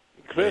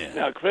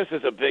 Chris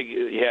is a big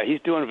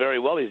he's doing very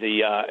well. He's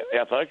the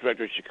athletic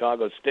director at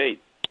Chicago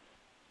State.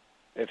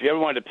 If you ever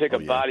wanted to pick a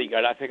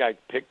bodyguard, I think I'd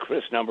pick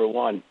Chris number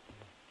 1.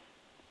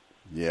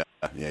 Yeah,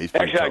 he's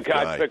pretty Actually, tough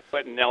I'd pick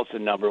Quentin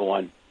Nelson number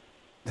 1.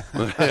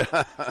 Hey,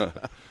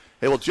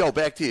 well, Joe,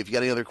 back to you. If you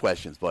got any other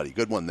questions, buddy.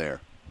 Good one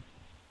there.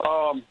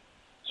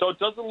 So it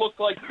doesn't look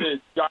like the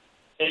Giants are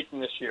taking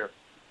this year.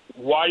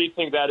 Why do you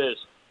think that is?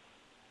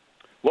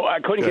 Well,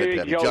 I couldn't hear you,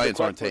 Joe. The Giants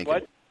aren't tanking.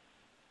 What?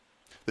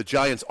 The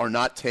Giants are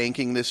not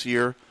tanking this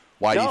year.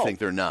 Why do you think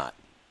they're not?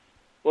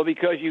 Well,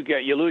 because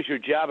you lose your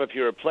job if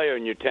you're a player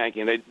and you're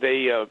tanking.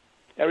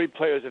 Every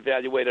player is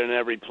evaluated on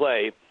every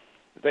play.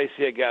 If they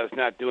see a guy that's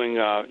not doing,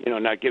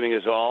 not giving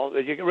his all,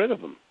 they get rid of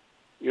him.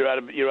 You're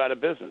out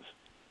of business.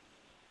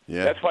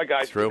 Yeah, that's why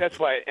guys. That's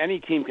why any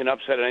team can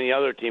upset any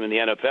other team in the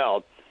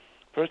NFL.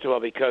 First of all,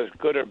 because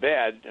good or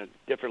bad,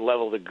 different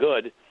levels of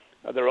good,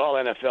 they're all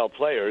NFL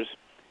players.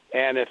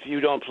 And if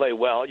you don't play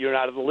well, you're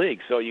out of the league.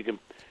 So you can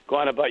go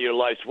on about your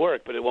life's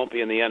work, but it won't be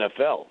in the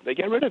NFL. They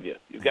get rid of you.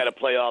 You've got to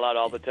play all out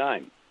all the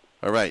time.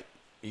 All right.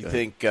 You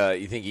think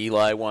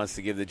Eli wants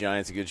to give the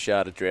Giants a good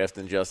shot at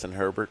drafting Justin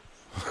Herbert?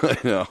 I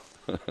know.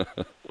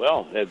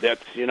 Well,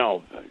 that's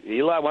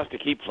Eli wants to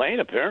keep playing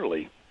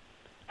apparently.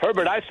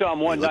 Herbert, I saw him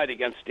one night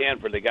against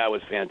Stanford. The guy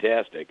was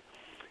fantastic.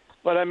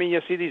 But I mean,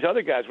 you see these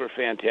other guys were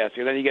fantastic.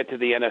 And then you get to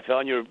the NFL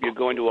and you're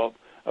going to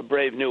a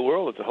brave new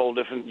world. It's a whole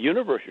different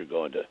universe you're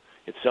going to.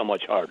 It's so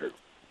much harder.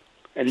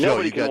 And Joe,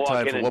 nobody you can got walk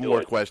time in for and one do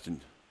more it.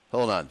 question.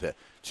 Hold on, Pat.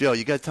 Joe,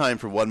 you got time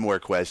for one more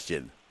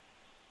question.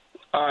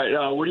 All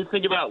right. What do you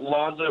think about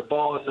Lonzo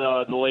Ball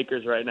and the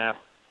Lakers right now?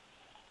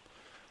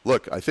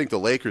 Look, I think the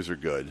Lakers are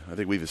good. I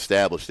think we've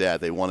established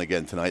that. They won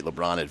again tonight.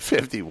 LeBron at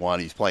 51.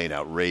 He's playing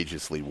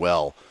outrageously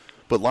well.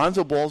 But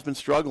Lonzo Ball's been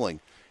struggling.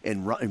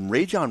 And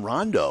Rajon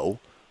Rondo,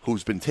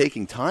 who's been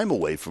taking time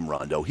away from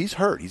Rondo, he's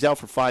hurt. He's out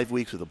for 5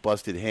 weeks with a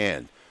busted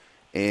hand.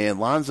 And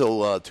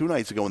Lonzo, 2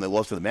 nights ago when they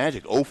lost to the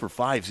Magic, 0 for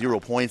 5, 0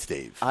 points,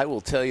 Dave. I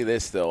will tell you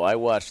this, though. I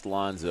watched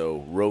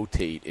Lonzo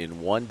rotate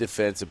in one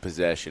defensive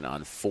possession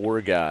on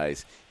 4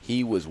 guys.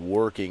 He was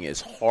working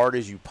as hard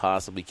as you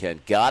possibly can.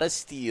 Got a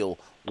steal,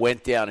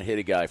 went down and hit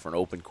a guy for an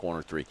open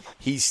corner 3.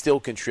 He's still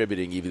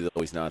contributing even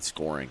though he's not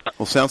scoring.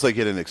 Well, sounds like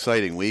you had an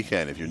exciting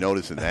weekend if you're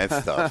noticing that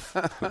stuff.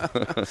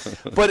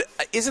 But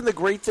isn't the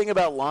great thing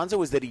about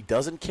Lonzo is that he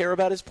doesn't care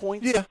about his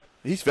points? Yeah.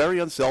 He's very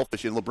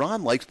unselfish, and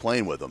LeBron likes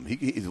playing with him.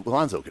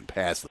 Lonzo can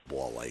pass the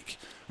ball,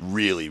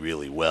 really,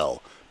 really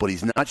well. But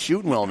he's not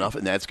shooting well enough,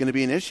 and that's going to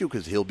be an issue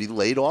because he'll be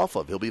laid off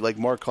of. He'll be like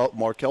Markel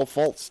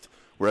Fultz,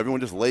 where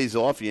everyone just lays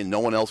off you and no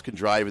one else can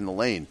drive in the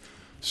lane.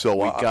 So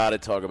we got to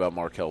talk about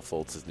Markel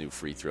Fultz's new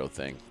free throw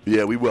thing.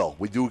 Yeah, we will.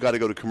 We do got to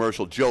go to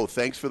commercial. Joe,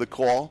 thanks for the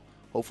call.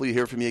 Hopefully you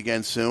hear from me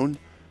again soon.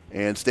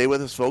 And stay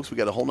with us, folks. We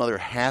got a whole other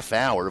half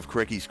hour of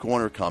Cricky's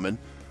Corner coming.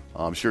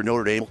 I'm sure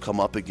Notre Dame will come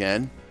up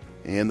again.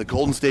 And the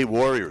Golden State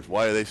Warriors,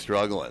 why are they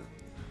struggling?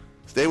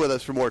 Stay with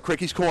us for more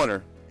Cricky's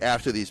Corner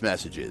after these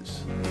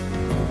messages.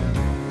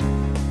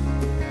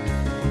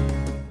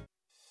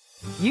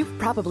 You've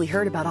probably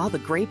heard about all the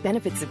great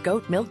benefits of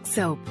goat milk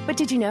soap, but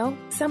did you know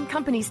some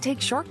companies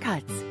take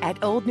shortcuts?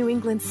 At Old New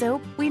England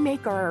Soap, we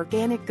make our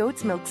organic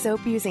goat's milk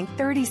soap using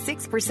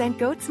 36%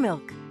 goat's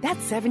milk.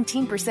 That's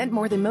 17%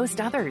 more than most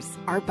others.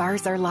 Our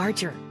bars are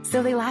larger,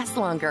 so they last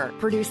longer,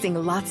 producing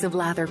lots of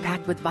lather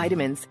packed with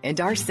vitamins.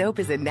 And our soap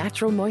is a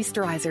natural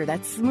moisturizer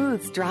that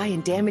smooths dry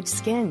and damaged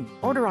skin.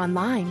 Order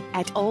online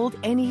at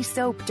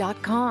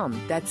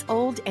oldnesoap.com. That's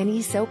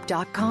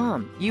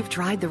oldnesoap.com. You've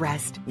tried the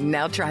rest.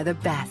 Now try the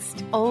best.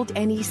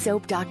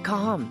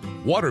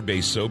 oldnesoap.com.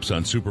 Water-based soaps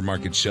on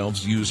supermarket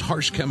shelves use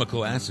harsh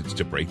chemical acids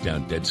to break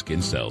down dead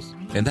skin cells.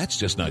 And that's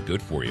just not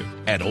good for you.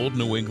 At Old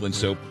New England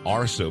Soap,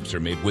 our soaps are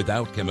made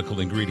without chemical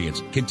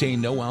ingredients,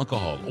 contain no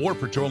alcohol or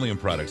petroleum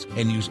products,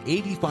 and use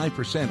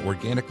 85%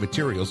 organic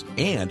materials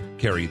and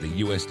carry the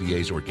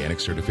USDA's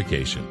organic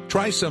certification.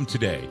 Try some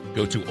today.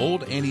 Go to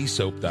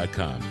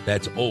oldnesoap.com.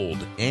 That's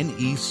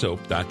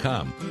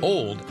oldnesoap.com.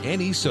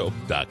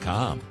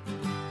 oldnesoap.com.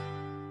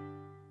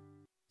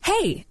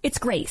 Hey, it's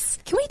Grace.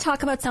 Can we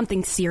talk about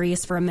something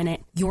serious for a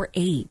minute? Your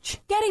age.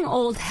 Getting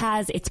old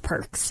has its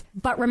perks.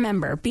 But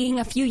remember, being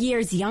a few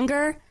years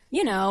younger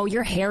You know,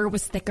 your hair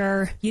was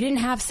thicker, you didn't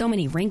have so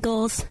many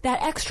wrinkles,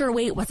 that extra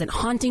weight wasn't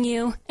haunting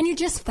you, and you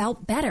just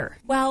felt better.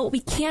 Well,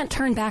 we can't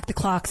turn back the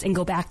clocks and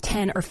go back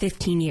 10 or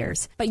 15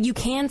 years, but you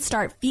can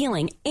start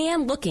feeling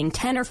and looking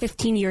 10 or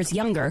 15 years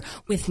younger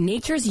with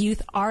Nature's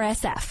Youth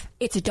RSF.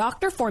 It's a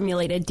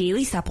doctor-formulated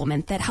daily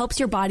supplement that helps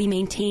your body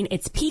maintain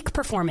its peak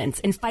performance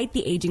and fight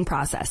the aging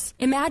process.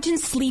 Imagine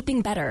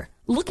sleeping better,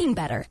 looking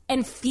better,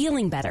 and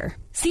feeling better.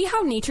 See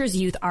how Nature's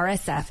Youth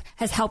RSF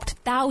has helped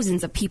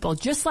thousands of people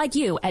just like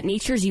you at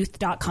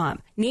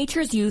nature'syouth.com.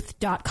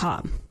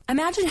 nature'syouth.com.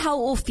 Imagine how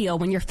it will feel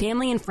when your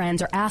family and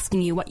friends are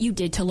asking you what you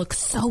did to look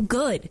so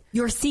good.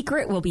 Your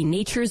secret will be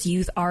Nature's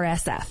Youth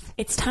RSF.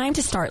 It's time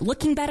to start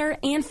looking better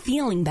and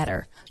feeling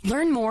better.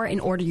 Learn more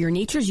and order your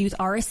Nature's Youth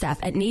RSF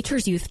at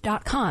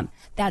nature'syouth.com.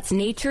 That's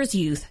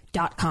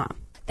nature'syouth.com.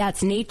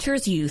 That's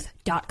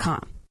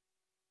nature'syouth.com.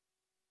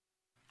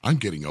 I'm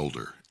getting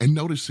older and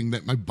noticing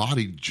that my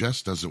body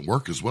just doesn't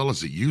work as well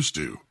as it used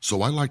to.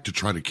 So I like to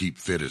try to keep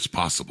fit as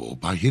possible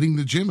by hitting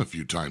the gym a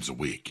few times a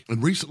week.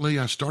 And recently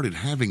I started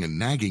having a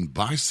nagging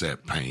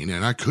bicep pain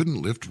and I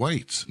couldn't lift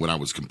weights. When I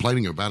was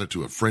complaining about it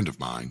to a friend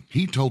of mine,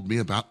 he told me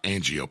about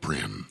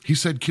Angioprim. He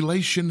said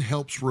chelation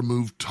helps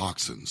remove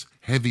toxins,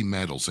 heavy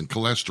metals, and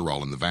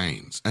cholesterol in the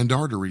veins and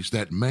arteries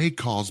that may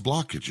cause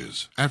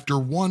blockages. After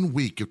 1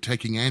 week of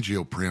taking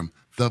Angioprim,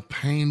 the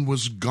pain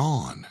was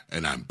gone,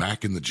 and I'm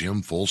back in the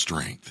gym full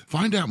strength.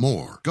 Find out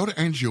more. Go to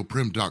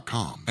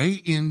angioprim.com,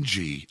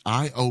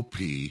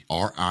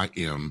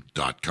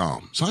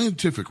 ANGIOPRIM.com.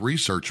 Scientific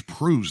research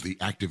proves the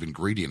active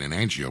ingredient in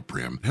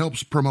Angioprim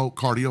helps promote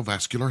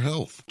cardiovascular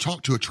health.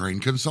 Talk to a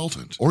trained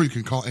consultant, or you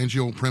can call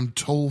Angioprim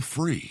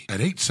toll-free at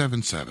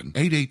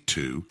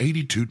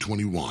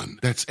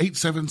 877-882-8221. That's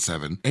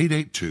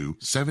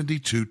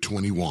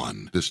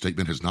 877-882-7221. This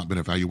statement has not been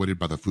evaluated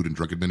by the Food and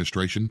Drug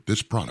Administration.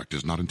 This product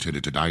is not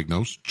intended to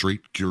diagnose,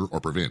 treat, cure,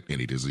 or prevent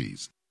any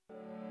disease.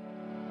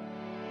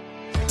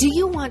 Do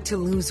you want to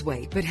lose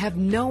weight but have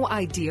no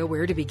idea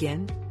where to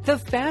begin? The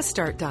Fast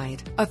Start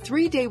Diet, a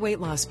 3-day weight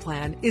loss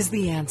plan, is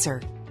the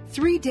answer.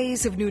 3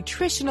 days of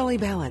nutritionally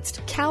balanced,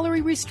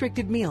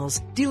 calorie-restricted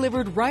meals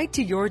delivered right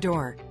to your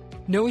door.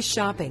 No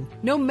shopping,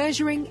 no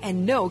measuring,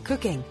 and no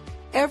cooking.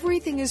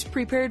 Everything is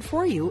prepared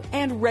for you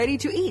and ready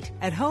to eat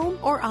at home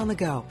or on the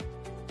go.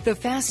 The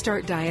Fast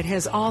Start Diet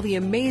has all the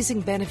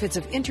amazing benefits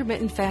of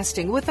intermittent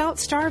fasting without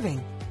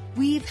starving.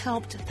 We've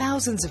helped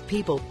thousands of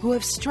people who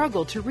have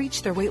struggled to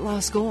reach their weight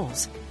loss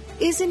goals.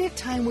 Isn't it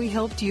time we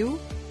helped you?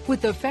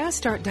 With the Fast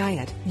Start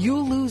Diet,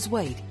 you'll lose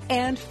weight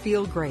and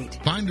feel great.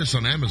 Find us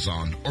on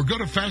Amazon or go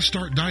to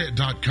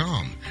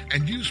faststartdiet.com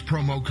and use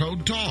promo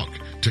code TALK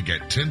to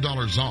get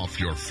 $10 off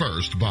your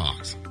first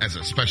box. As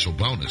a special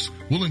bonus,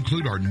 we'll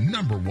include our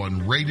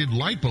 #1 rated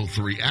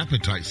Lipo3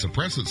 appetite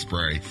suppressant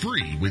spray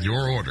free with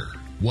your order.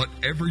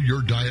 Whatever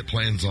your diet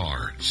plans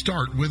are,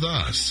 start with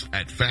us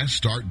at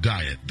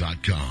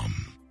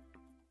faststartdiet.com.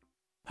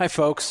 Hi,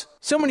 folks.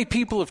 So many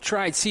people have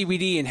tried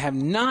CBD and have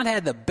not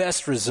had the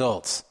best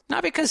results.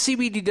 Not because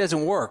CBD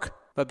doesn't work,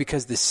 but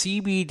because the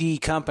CBD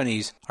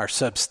companies are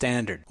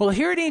substandard. Well,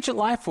 here at Ancient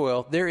Life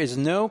Oil, there is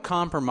no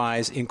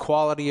compromise in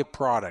quality of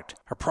product.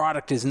 Our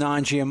product is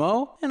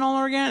non-GMO and all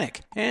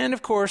organic. And,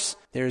 of course,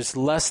 there's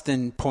less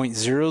than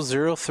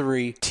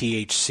 0.003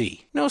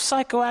 THC. No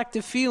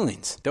psychoactive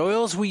feelings. The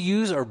oils we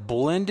use are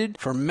blended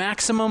for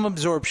maximum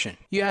absorption.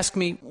 You ask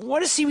me, what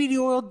does CBD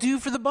oil do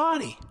for the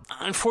body?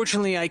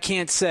 Unfortunately, I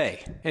can't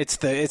say.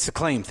 It's a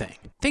claim thing.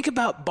 Think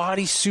about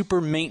body super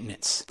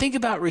maintenance. Think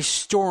about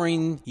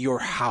restoring your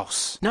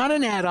house. Not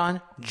an add-on,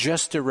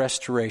 just a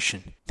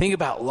restoration. Think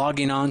about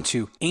logging on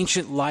to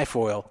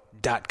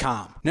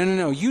ancientlifeoil.com.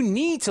 No. You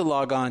need to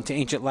log on to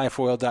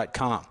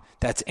ancientlifeoil.com.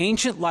 That's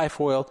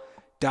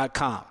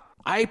ancientlifeoil.com.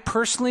 I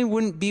personally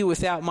wouldn't be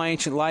without my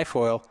Ancient Life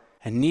Oil,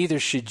 and neither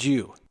should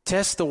you.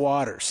 Test the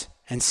waters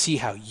and see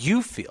how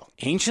you feel.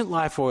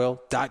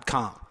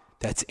 ancientlifeoil.com.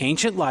 That's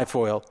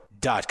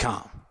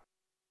ancientlifeoil.com.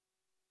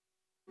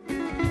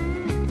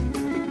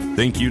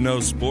 Think you know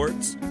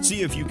sports?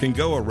 See if you can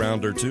go a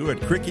round or two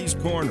at Cricky's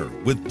Corner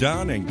with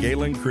Don and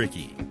Galen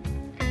Cricky.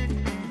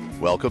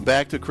 Welcome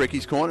back to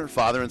Cricky's Corner,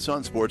 father and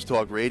son, Sports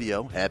Talk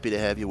Radio. Happy to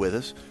have you with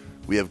us.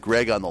 We have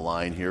Greg on the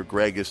line here.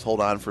 Greg, just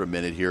hold on for a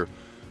minute here.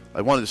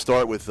 I wanted to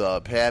start with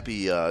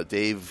Pappy.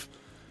 Dave,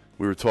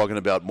 we were talking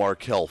about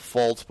Markelle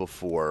Fultz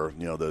before,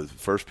 the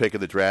first pick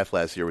of the draft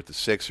last year with the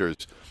Sixers,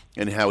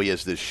 and how he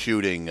has this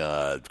shooting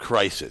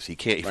crisis. He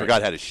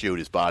forgot how to shoot.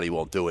 His body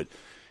won't do it.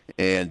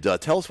 And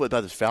tell us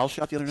about this foul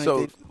shot the other night,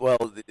 Dave.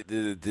 Well,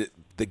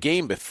 the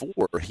game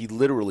before, he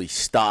literally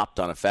stopped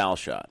on a foul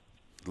shot.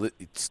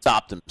 He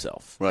stopped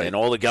himself. Right. And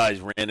all the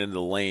guys ran into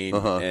the lane.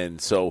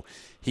 And so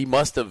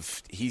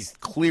he's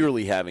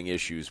clearly having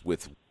issues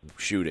with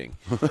shooting.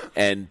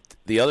 And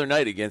the other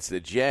night against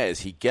the Jazz,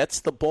 he gets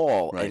the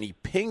ball and he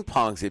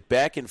ping-pongs it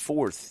back and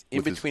forth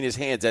in between his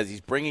hands as he's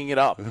bringing it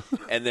up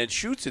and then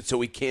shoots it so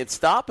he can't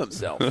stop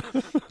himself.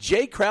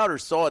 Jay Crowder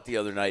saw it the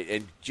other night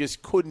and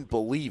just couldn't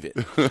believe it.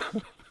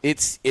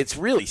 It's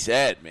really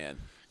sad, man.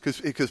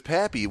 Because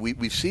Pappy,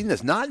 we've seen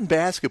this, not in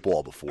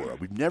basketball before.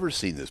 We've never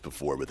seen this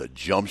before with a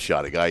jump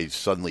shot, a guy who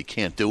suddenly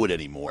can't do it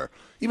anymore.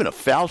 Even a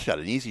foul shot,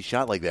 an easy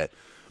shot like that.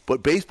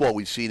 But baseball,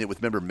 we've seen it with,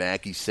 remember,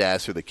 Mackie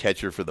Sasser, the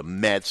catcher for the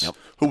Mets,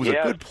 who was a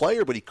good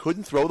player, but he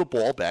couldn't throw the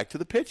ball back to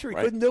the pitcher. He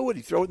couldn't do it.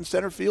 He'd throw it in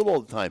center field all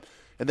the time.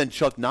 And then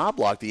Chuck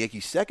Knobloch, the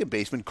Yankees' second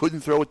baseman,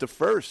 couldn't throw it to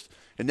first.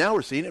 And now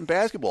we're seeing it in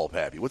basketball,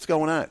 Pappy. What's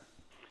going on?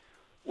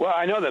 Well,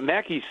 I know that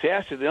Mackie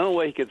Sasser, the only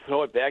way he could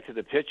throw it back to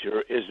the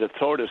pitcher is to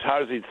throw it as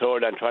hard as he'd throw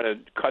it on trying to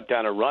cut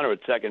down a runner at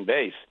second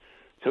base.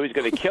 So he's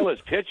going to kill his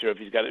pitcher if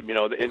he's got it,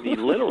 and he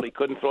literally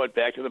couldn't throw it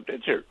back to the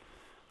pitcher.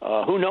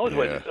 Who knows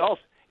what?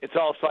 It's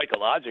all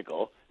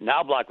psychological.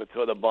 Knobloch would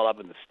throw the ball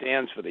up in the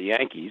stands for the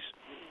Yankees,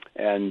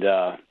 and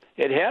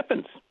it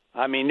happens.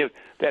 I mean,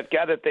 that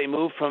guy that they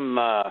moved from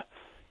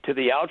to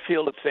the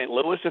outfield at St.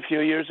 Louis a few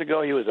years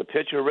ago, he was a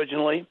pitcher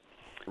originally.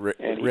 Rick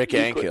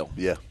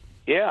Ankiel.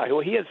 Yeah, well,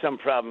 he had some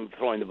problem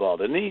throwing the ball,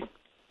 didn't he?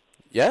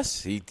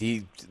 Yes,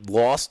 he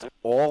lost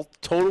all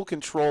total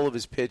control of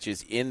his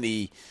pitches in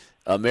the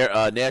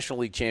National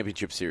League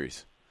Championship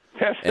Series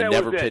and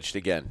never pitched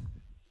again.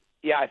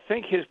 Yeah, I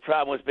think his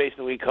problem was based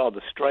on what he called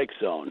the strike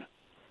zone.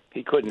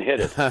 He couldn't hit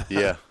it.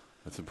 Yeah,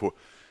 that's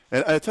important.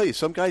 And I tell you,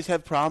 some guys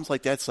have problems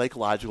like that,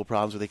 psychological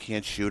problems where they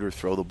can't shoot or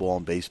throw the ball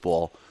in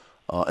baseball.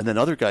 And then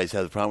other guys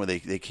have the problem where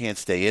they can't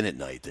stay in at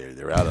night.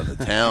 They're out on the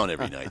town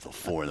every night till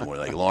 4 in the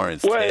morning, like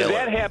Lawrence Taylor. Well, if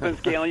that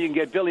happens, Galen, you can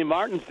get Billy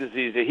Martin's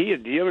disease. Do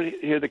you ever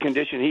hear the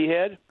condition he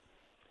had?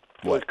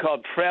 What? It's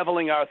called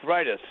traveling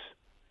arthritis.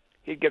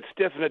 He'd get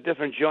stiff in a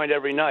different joint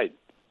every night.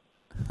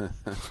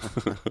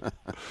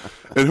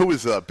 And who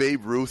was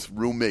Babe Ruth's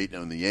roommate?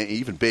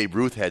 Even Babe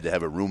Ruth had to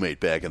have a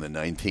roommate back in the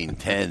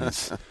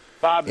 1910s.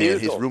 Bob and Musial.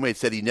 His roommate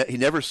said he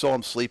never saw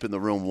him sleep in the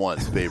room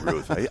once, Babe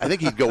Ruth. I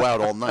think he'd go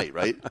out all night,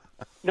 right?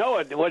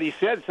 No, what he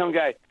said, some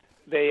guy,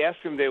 they asked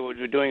him, they were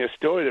doing a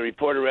story, the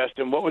reporter asked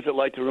him, what was it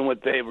like to room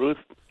with Babe Ruth?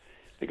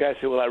 The guy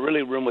said, well, I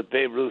really room with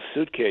Babe Ruth's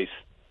suitcase.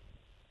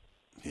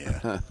 Yeah.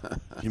 Can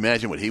you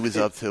imagine what he was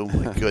up to?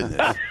 My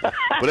goodness.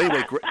 But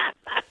anyway,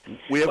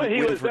 we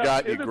haven't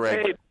forgotten you,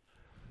 Greg.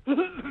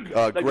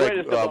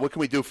 Greg, what can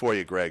we do for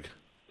you, Greg?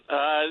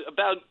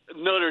 About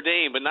Notre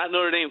Dame, but not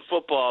Notre Dame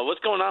football. What's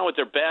going on with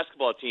their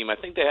basketball team? I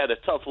think they had a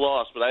tough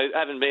loss, but I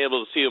haven't been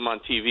able to see them on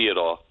TV at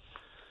all.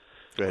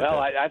 Ahead, well,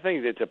 I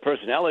think it's a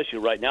personnel issue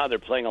right now. They're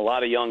playing a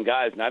lot of young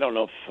guys, and I don't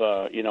know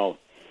if,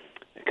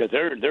 because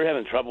they're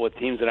having trouble with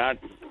teams that aren't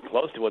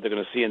close to what they're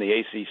going to see in the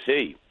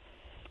ACC.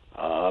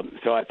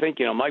 So I think,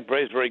 Mike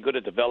Bray's very good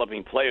at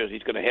developing players.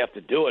 He's going to have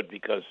to do it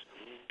because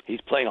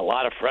he's playing a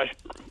lot of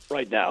freshmen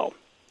right now.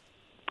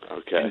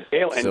 Okay.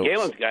 And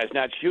Galen's guy's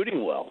not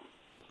shooting well.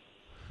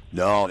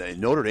 No,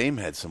 Notre Dame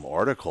had some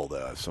article,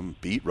 some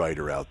beat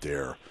writer out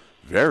there,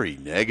 very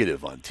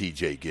negative on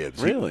T.J.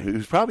 Gibbs. Really? He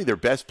was probably their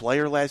best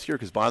player last year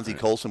because Bonzie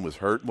Colson was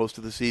hurt most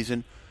of the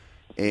season.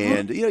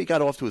 And, he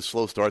got off to a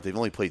slow start. They've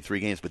only played 3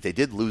 games, but they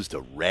did lose to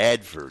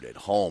Radford at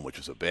home, which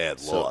was a bad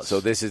loss.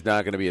 So this is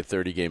not going to be a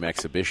 30-game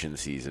exhibition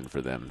season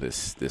for them,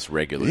 this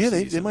regular season.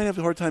 Yeah, they might have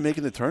a hard time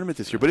making the tournament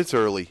this year, but it's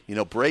early.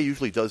 Bray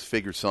usually does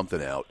figure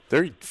something out.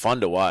 They're fun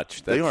to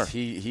watch. They are.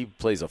 He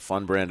plays a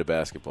fun brand of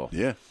basketball.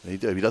 Yeah, he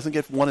doesn't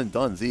get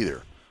one-and-dones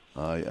either.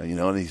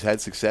 And he's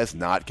had success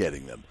not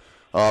getting them.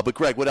 But,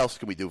 Greg, what else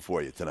can we do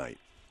for you tonight?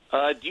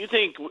 Do you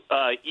think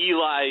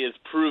Eli is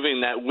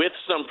proving that with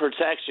some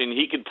protection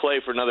he could play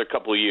for another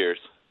couple of years?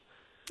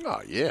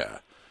 Oh, yeah.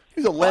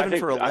 He's 11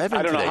 for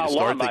 11 today to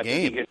start the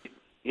game.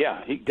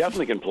 He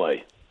definitely can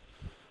play.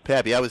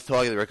 Pappy, I was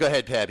talking to her. Go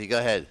ahead, Pappy. Go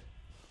ahead.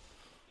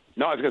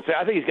 No, I was going to say,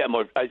 I think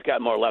he's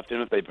got more left in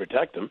him if they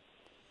protect him.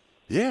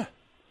 Yeah.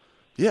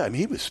 Yeah, I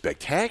mean, he was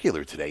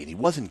spectacular today, and he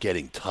wasn't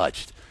getting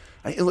touched.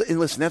 And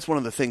listen, that's one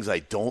of the things I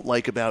don't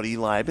like about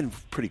Eli. I've been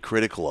pretty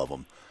critical of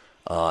him.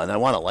 And I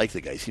want to like the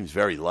guy. He seems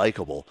very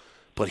likable.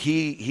 But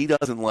he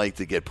doesn't like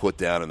to get put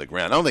down on the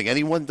ground. I don't think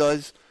anyone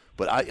does.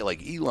 But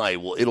Eli,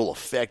 it'll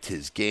affect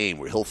his game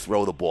where he'll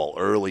throw the ball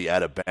early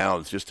out of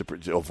bounds just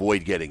to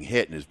avoid getting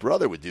hit. And his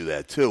brother would do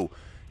that too.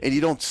 And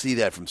you don't see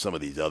that from some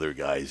of these other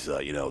guys,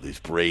 these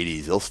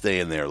Bradys. They'll stay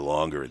in there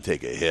longer and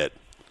take a hit.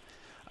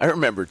 I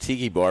remember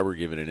Tiki Barber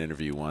giving an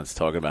interview once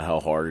talking about how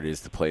hard it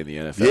is to play in the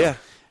NFL. Yeah.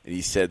 And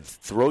he said,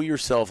 throw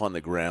yourself on the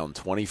ground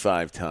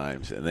 25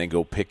 times and then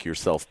go pick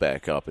yourself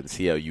back up and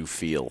see how you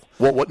feel.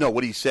 Well,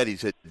 what he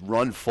said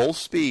run full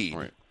speed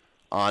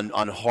on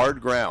hard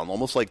ground,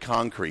 almost like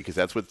concrete, because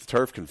that's what the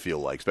turf can feel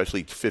like,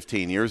 especially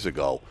 15 years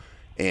ago,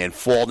 and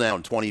fall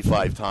down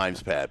 25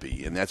 times,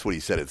 Pappy. And that's what he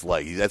said it's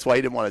like. That's why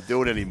he didn't want to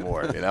do it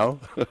anymore, No,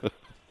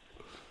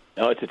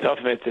 it's a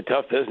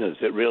tough business.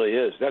 It really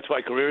is. That's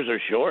why careers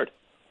are short.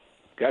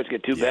 Guys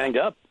get too banged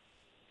up.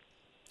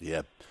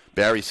 Yeah.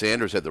 Barry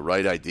Sanders had the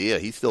right idea.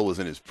 He still was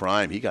in his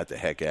prime. He got the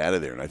heck out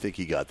of there, and I think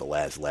he got the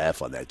last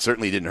laugh on that.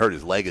 Certainly didn't hurt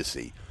his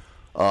legacy.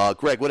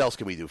 Greg, what else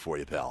can we do for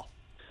you, pal?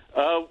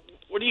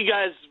 What do you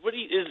guys?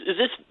 Is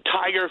this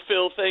Tiger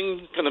Phil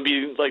thing going to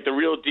be like the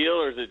real deal,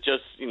 or is it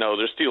just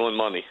they're stealing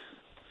money?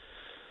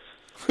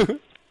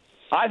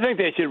 I think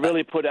they should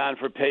really put on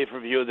for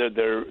pay-per-view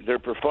their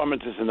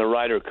performances in the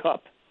Ryder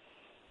Cup.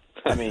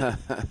 I mean,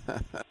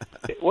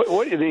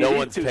 what do you mean? No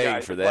one's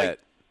paying for that. Like,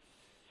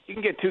 you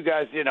can get two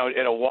guys, in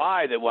a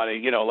Y that want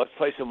to, let's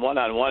play some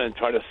one-on-one and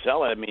try to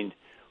sell it. I mean,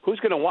 who's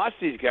going to watch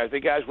these guys? The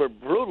guys were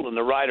brutal in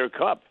the Ryder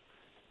Cup.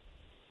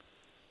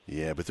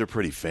 Yeah, but they're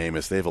pretty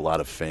famous. They have a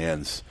lot of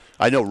fans.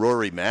 I know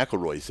Rory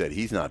McIlroy said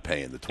he's not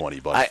paying the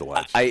 $20 to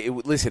watch.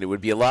 Listen, it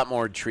would be a lot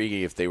more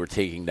intriguing if they were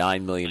taking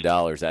 $9 million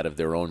out of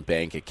their own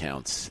bank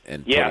accounts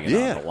and putting it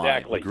on the line.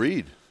 Exactly.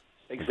 Agreed.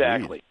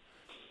 Exactly.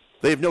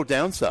 They have no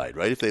downside,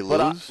 right, if they lose?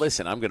 But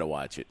listen, I'm going to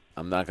watch it.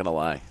 I'm not going to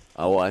lie.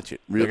 I'll watch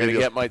it. They're going to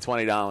get my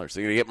 $20.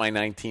 They're going to get my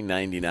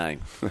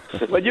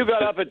 $19.99. But you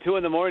got up at 2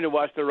 in the morning to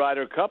watch the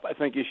Ryder Cup. I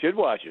think you should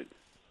watch it.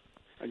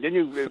 Didn't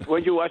you?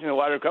 Weren't you watching the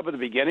Ryder Cup at the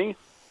beginning?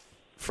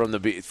 From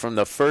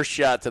the first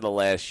shot to the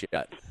last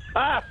shot.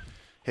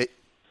 Hey,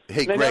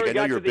 Greg, I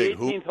know you're a big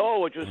hoop. The 18th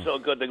hole, which was so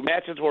good. The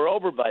matches were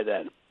over by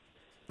then.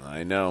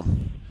 I know.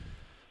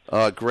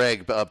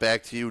 Greg,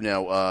 back to you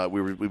now.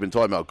 We've been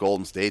talking about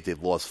Golden State. They've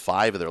lost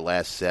 5 of their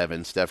last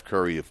 7. Steph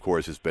Curry, of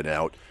course, has been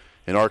out.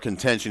 And our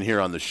contention here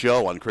on the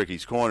show, on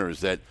Cricky's Corner,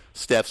 is that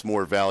Steph's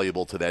more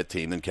valuable to that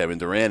team than Kevin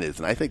Durant is.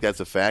 And I think that's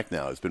a fact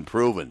now. It's been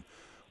proven.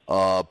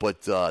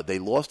 But they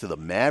lost to the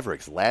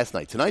Mavericks last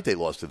night. Tonight they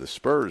lost to the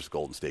Spurs,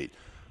 Golden State.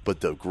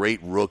 But the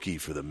great rookie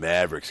for the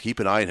Mavericks, keep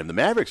an eye on him. The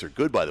Mavericks are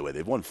good, by the way.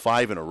 They've won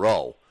 5 in a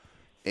row.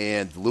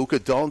 And Luka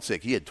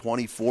Doncic, he had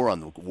 24 on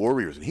the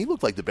Warriors, and he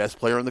looked like the best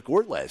player on the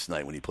court last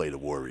night when he played the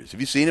Warriors.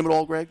 Have you seen him at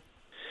all, Greg?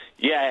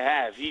 Yeah, I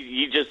have.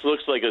 He just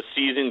looks like a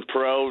seasoned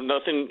pro.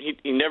 Nothing.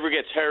 He never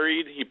gets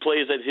hurried. He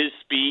plays at his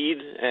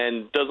speed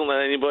and doesn't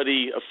let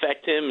anybody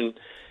affect him, and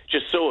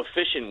just so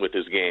efficient with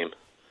his game.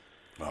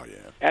 Oh,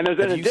 yeah. And there's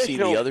an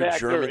additional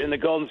factor in the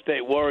Golden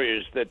State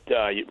Warriors that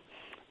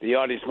the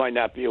audience might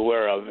not be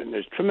aware of, and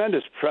there's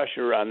tremendous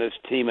pressure on this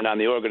team and on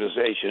the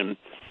organization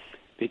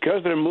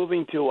because they're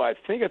moving to, I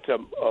think it's a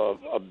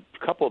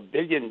couple $1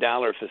 billion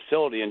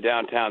facility in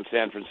downtown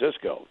San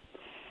Francisco.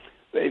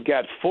 They've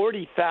got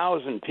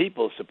 40,000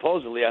 people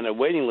supposedly on their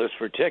waiting list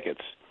for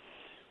tickets.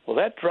 Well,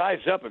 that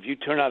drives up if you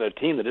turn out a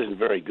team that isn't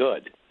very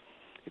good.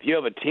 If you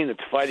have a team that's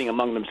fighting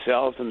among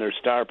themselves and their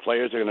star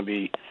players are going to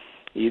be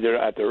either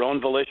at their own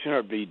volition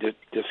or be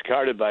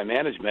discarded by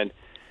management,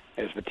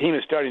 as the team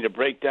is starting to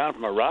break down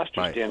from a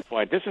roster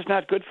standpoint, this is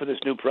not good for this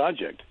new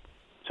project.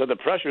 So the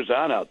pressure's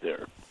on out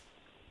there.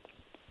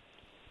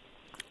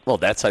 Well,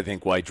 that's, I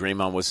think, why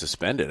Draymond was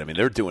suspended. I mean,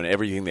 they're doing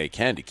everything they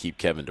can to keep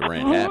Kevin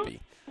Durant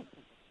happy.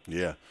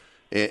 Yeah.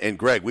 And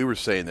Greg, we were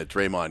saying that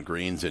Draymond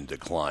Green's in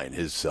decline,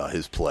 his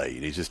play.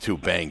 He's just too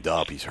banged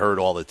up. He's hurt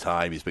all the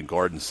time. He's been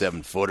guarding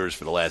 7-footers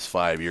for the last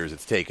 5 years.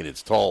 It's taken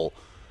its toll.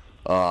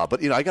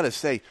 But, I got to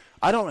say,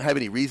 I don't have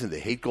any reason to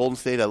hate Golden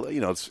State. I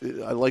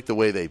like the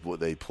way they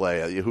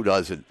play. Who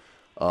doesn't?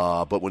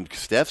 But when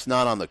Steph's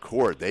not on the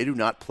court, they do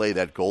not play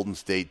that Golden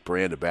State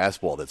brand of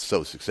basketball that's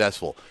so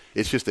successful.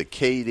 It's just a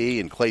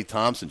KD and Klay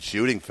Thompson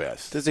shooting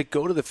fest. Does it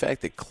go to the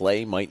fact that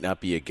Klay might not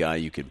be a guy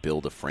you can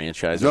build a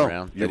franchise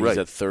around? You're that right. He's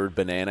a third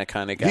banana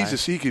kind of guy?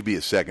 He could be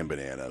a second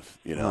banana.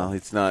 Well,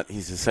 it's not.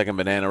 He's a second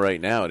banana right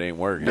now. It ain't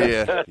working.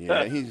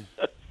 Yeah. He's...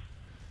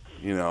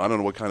 I don't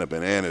know what kind of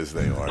bananas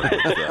they are,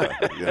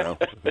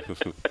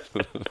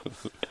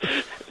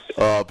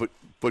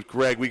 But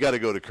Greg, we got to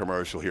go to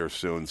commercial here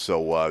soon,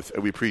 so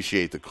we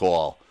appreciate the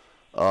call.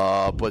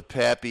 But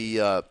Pappy,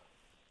 how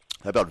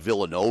about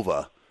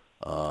Villanova?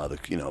 The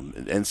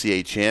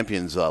NCAA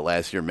champions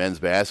last year, men's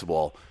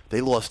basketball. They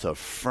lost to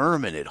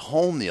Furman at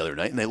home the other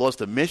night, and they lost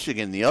to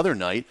Michigan the other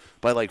night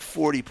by like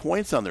 40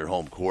 points on their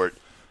home court.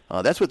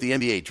 That's what the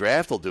NBA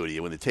draft will do to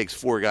you when it takes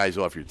 4 guys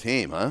off your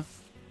team, huh?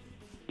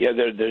 Yeah,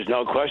 there's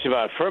no question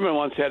about it. Furman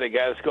once had a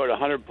guy that scored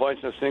 100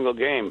 points in a single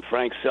game,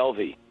 Frank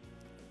Selvey.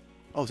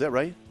 Oh, is that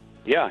right?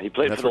 Yeah, he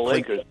played for the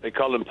Lakers. They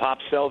called him Pop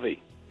Selvey.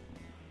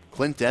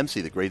 Clint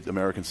Dempsey, the great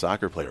American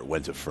soccer player,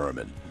 went to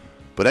Furman.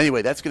 But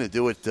anyway, that's going to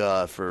do it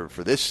for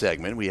this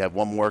segment. We have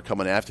one more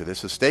coming after this,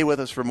 so stay with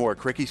us for more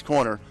Cricky's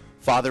Corner,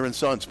 Father and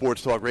Son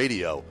Sports Talk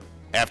Radio,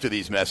 after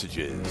these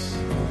messages.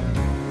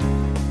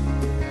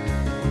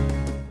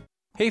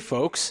 Hey,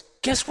 folks.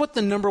 Guess what the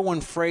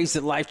 #1 phrase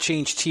that Life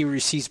Change Tea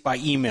receives by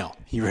email?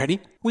 You ready?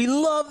 We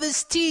love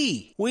this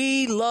tea.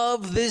 We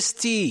love this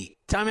tea.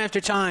 Time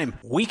after time,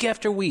 week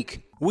after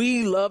week,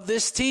 we love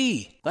this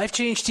tea. Life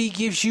Change Tea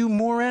gives you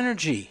more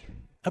energy,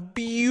 a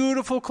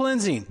beautiful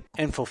cleansing,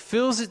 and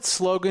fulfills its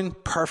slogan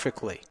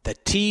perfectly. The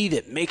tea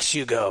that makes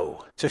you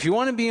go. So if you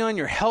want to be on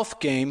your health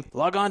game,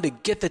 log on to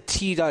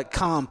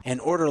getthetea.com and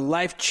order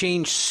Life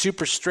Change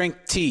Super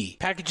Strength Tea.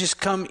 Packages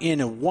come in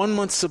a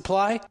 1-month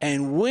supply,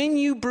 and when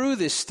you brew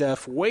this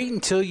stuff, wait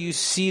until you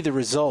see the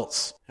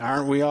results.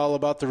 Aren't we all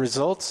about the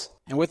results?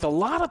 And with a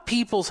lot of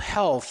people's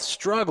health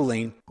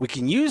struggling, we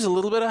can use a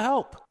little bit of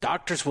help.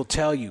 Doctors will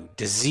tell you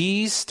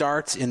disease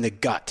starts in the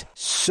gut.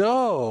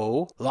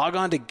 So log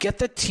on to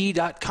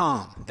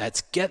getthetea.com.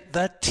 That's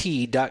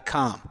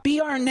getthetea.com. Be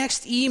our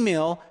next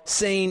email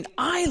saying,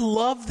 I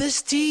love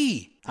this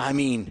tea.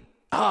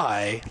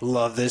 I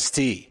love this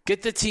tea.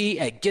 Get the tea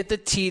at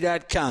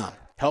getthetea.com.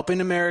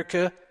 Helping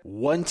America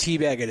one tea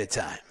bag at a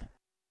time.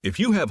 If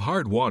you have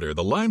hard water,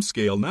 the Lime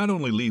Scale not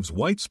only leaves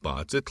white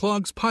spots, it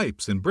clogs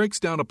pipes and breaks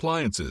down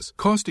appliances,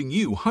 costing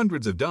you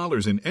hundreds of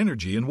dollars in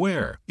energy and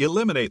wear.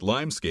 Eliminate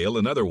Lime Scale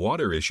and other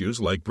water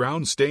issues like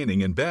brown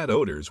staining and bad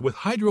odors with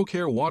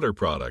HydroCare water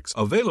products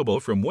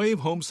available from Wave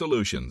Home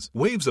Solutions.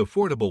 Wave's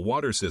affordable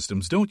water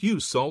systems don't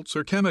use salts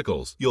or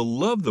chemicals. You'll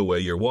love the way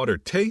your water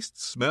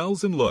tastes,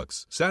 smells, and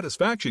looks.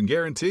 Satisfaction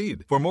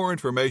guaranteed. For more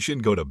information,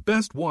 go to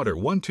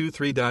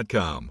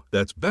bestwater123.com.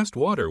 That's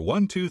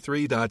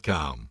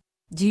bestwater123.com.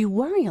 Do you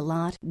worry a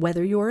lot?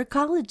 Whether you're a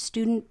college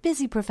student,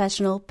 busy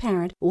professional,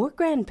 parent, or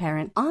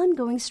grandparent,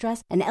 ongoing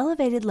stress and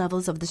elevated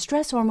levels of the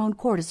stress hormone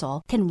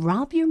cortisol can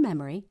rob your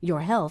memory,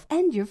 your health,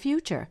 and your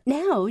future.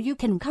 Now you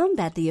can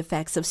combat the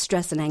effects of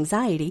stress and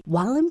anxiety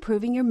while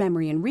improving your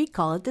memory and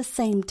recall at the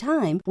same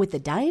time with the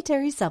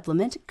dietary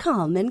supplement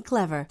Calm and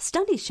Clever.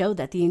 Studies show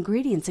that the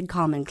ingredients in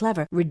Calm and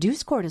Clever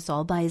reduce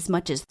cortisol by as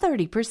much as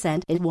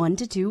 30% in 1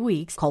 to 2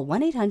 weeks. Call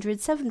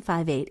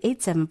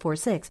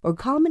 1-800-758-8746 or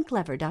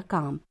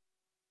calmandclever.com.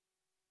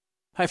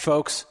 Hi,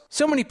 folks.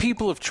 So many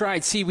people have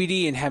tried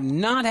CBD and have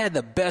not had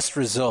the best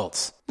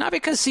results. Not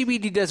because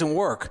CBD doesn't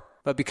work,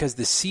 but because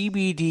the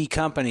CBD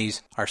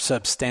companies are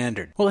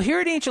substandard. Well,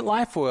 here at Ancient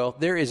Life Oil,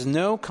 there is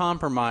no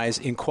compromise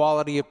in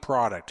quality of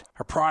product.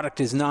 Our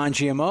product is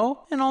non-GMO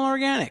and all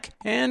organic.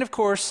 And, of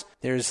course,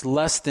 there's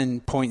less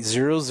than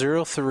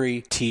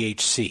 0.003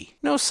 THC.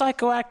 No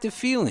psychoactive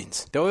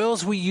feelings. The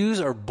oils we use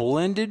are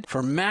blended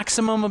for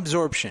maximum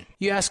absorption.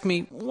 You ask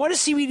me, what does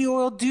CBD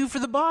oil do for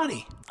the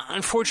body?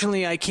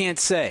 Unfortunately, I can't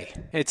say.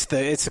 It's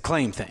the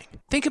claim thing.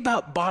 Think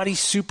about body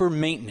super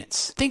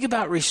maintenance. Think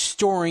about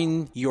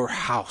restoring your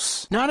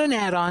house. Not an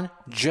add-on,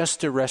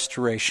 just a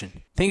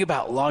restoration. Think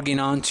about logging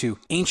on to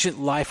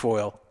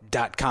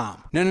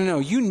ancientlifeoil.com. No.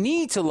 You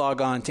need to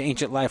log on to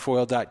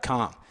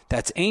ancientlifeoil.com.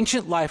 That's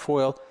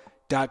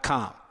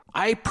ancientlifeoil.com.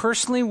 I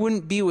personally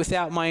wouldn't be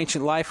without my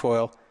Ancient Life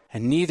Oil,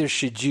 and neither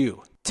should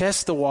you.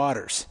 Test the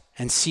waters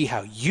and see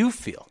how you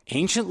feel.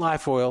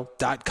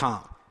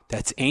 ancientlifeoil.com.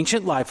 That's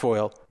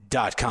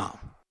ancientlifeoil.com.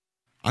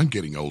 I'm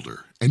getting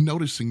older and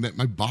noticing that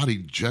my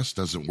body just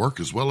doesn't work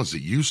as well as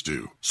it used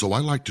to. So I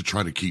like to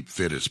try to keep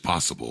fit as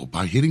possible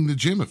by hitting the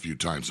gym a few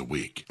times a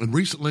week. And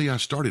recently I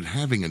started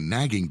having a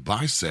nagging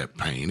bicep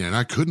pain and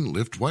I couldn't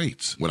lift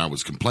weights. When I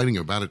was complaining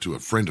about it to a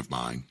friend of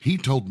mine, he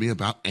told me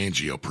about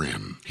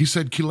Angioprim. He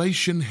said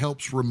chelation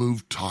helps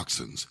remove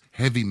toxins,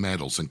 heavy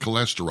metals, and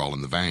cholesterol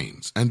in the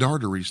veins and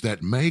arteries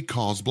that may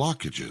cause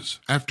blockages.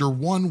 After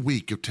 1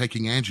 week of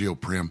taking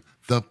Angioprim,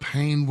 the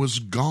pain was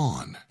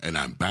gone, and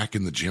I'm back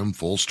in the gym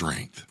full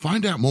strength.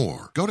 Find out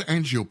more. Go to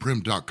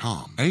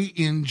angioprim.com,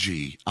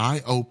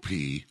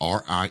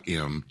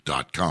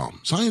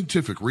 ANGIOPRIM.com.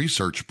 Scientific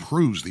research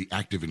proves the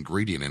active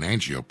ingredient in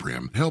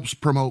Angioprim helps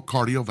promote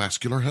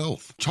cardiovascular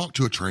health. Talk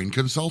to a trained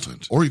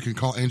consultant, or you can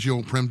call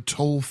Angioprim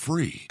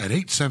toll-free at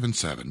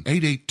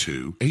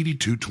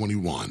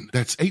 877-882-8221.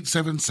 That's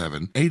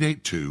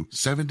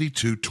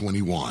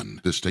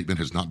 877-882-7221. This statement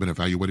has not been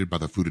evaluated by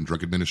the Food and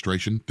Drug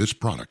Administration. This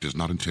product is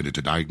not intended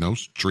to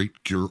diagnose,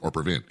 treat, cure, or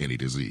prevent any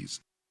disease.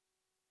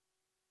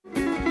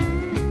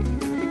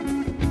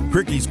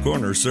 Cricky's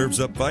Corner serves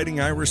up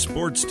Fighting Irish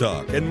sports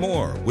talk and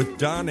more with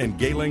Don and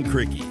Galen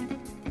Cricky.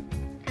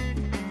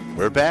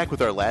 We're back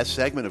with our last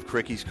segment of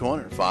Cricky's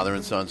Corner, Father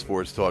and Son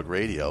Sports Talk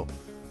Radio.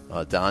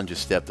 Don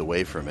just stepped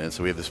away for a minute,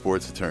 so we have the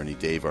sports attorney,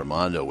 Dave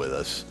Armando, with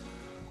us.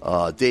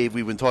 Dave,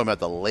 we've been talking about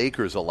the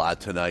Lakers a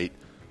lot tonight.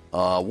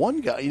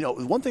 One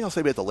thing I'll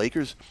say about the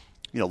Lakers,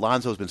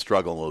 Lonzo's been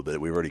struggling a little bit.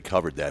 We've already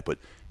covered that, but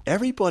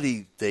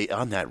everybody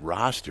on that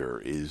roster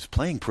is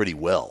playing pretty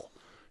well.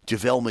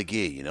 JaVale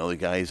McGee, the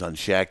guy who's on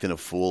Shaqtin' a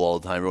Fool all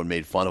the time. Everyone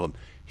made fun of him.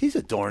 He's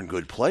a darn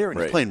good player,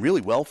 and he's playing really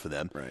well for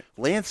them. Right.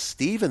 Lance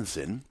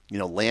Stevenson,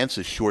 Lance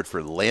is short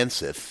for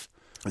Lanceth.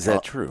 Is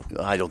that true?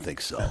 I don't think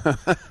so.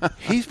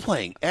 He's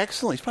playing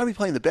excellent. He's probably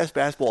playing the best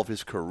basketball of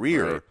his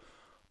career.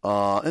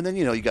 Right. And then,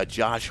 you got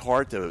Josh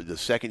Hart, the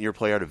second-year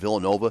player out of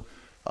Villanova.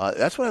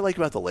 That's what I like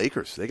about the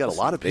Lakers. They got a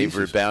lot of pieces.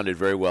 They've rebounded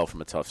very well from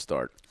a tough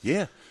start.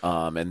 Yeah.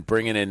 And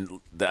bringing in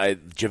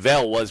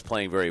JaVale was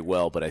playing very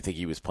well, but I think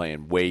he was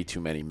playing way too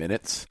many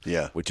minutes.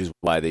 Yeah. Which is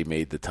why they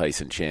made the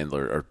Tyson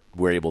Chandler, or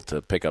were able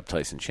to pick up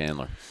Tyson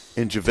Chandler.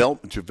 And JaVale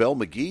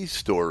McGee's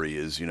story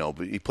is,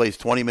 he plays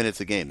 20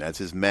 minutes a game. That's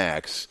his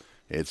max.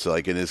 It's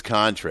like in his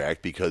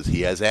contract because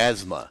he has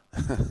asthma.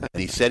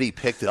 And he said he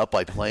picked it up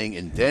by playing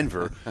in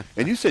Denver.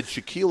 And you said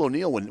Shaquille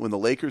O'Neal, when the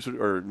Lakers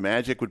or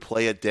Magic would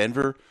play at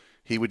Denver,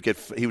 he would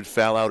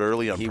foul out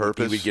early on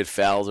purpose. He would get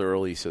fouls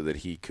early so that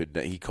he could.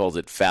 He calls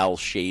it foul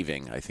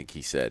shaving, I think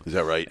he said. Is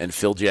that right? And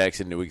Phil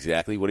Jackson knew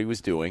exactly what he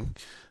was doing.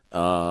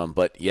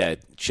 But yeah,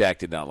 Shaq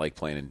did not like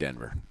playing in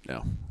Denver.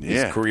 No,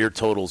 his career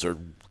totals are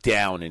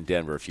down in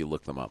Denver if you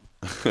look them up.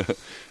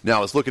 Now I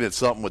was looking at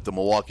something with the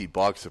Milwaukee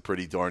Bucks, a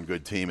pretty darn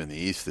good team in the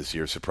East this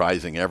year,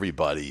 surprising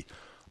everybody.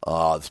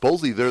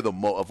 Supposedly they're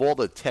of all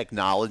the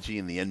technology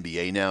in the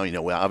NBA now.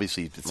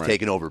 Obviously it's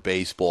taken over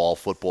baseball,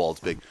 football. It's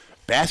big.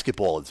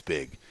 Basketball, it's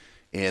big.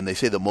 And they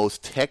say the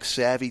most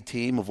tech-savvy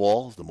team of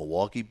all is the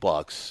Milwaukee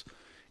Bucks.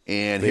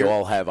 And they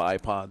all have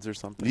iPods or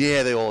something?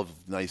 Yeah, they all have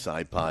nice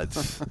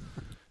iPods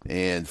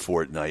and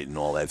Fortnite and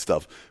all that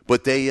stuff.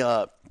 But they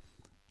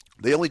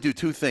only do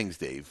two things,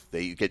 Dave.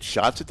 They get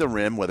shots at the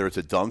rim, whether it's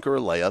a dunk or a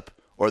layup,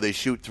 or they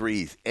shoot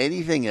threes.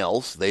 Anything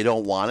else, they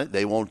don't want it.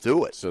 They won't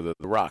do it. So the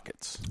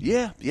Rockets.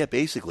 Yeah,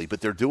 basically. But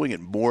they're doing it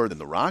more than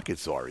the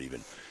Rockets are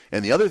even.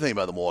 And the other thing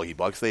about the Milwaukee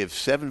Bucks, they have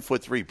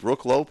 7'3"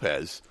 Brook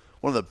Lopez,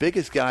 one of the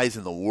biggest guys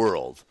in the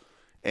world.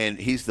 And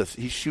he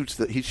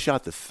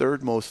shot the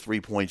third most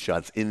 3-point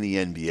shots in the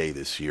NBA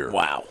this year.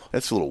 Wow.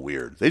 That's a little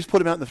weird. They just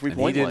put him out in the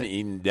 3-point line.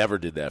 He never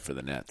did that for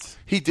the Nets.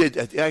 He did,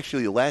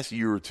 actually, the last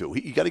year or two.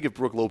 You got to give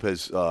Brook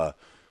Lopez a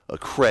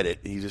credit.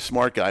 He's a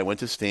smart guy,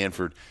 went to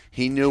Stanford.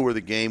 He knew where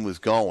the game was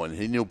going.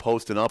 He knew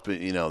posting up,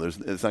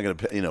 it's not going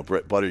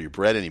to butter your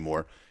bread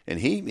anymore. And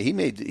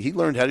he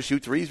learned how to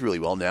shoot threes really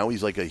well. Now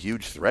he's like a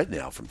huge threat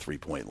now from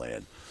 3-point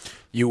land.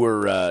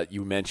 You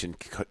mentioned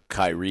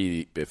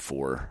Kyrie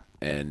before.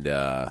 And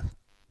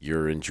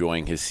you're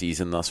enjoying his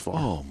season thus far?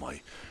 Oh,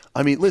 my.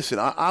 I mean, listen,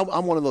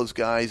 I'm one of those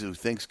guys who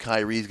thinks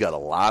Kyrie's got a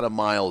lot of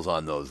miles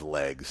on those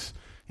legs.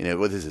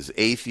 This is his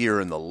 8th year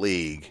in the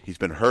league. He's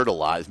been hurt a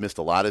lot. He's missed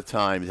a lot of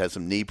time. He's had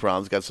some knee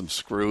problems. Got some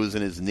screws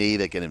in his knee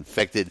that get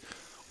infected,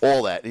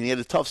 all that. And he had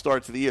a tough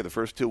start to the year. The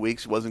first 2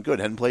 weeks wasn't good.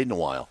 Hadn't played in a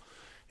while.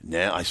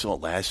 Now, I saw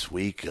it last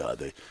week,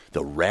 the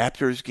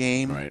Raptors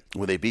game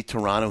where they beat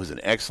Toronto, who's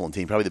an excellent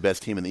team, probably the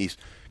best team in the East.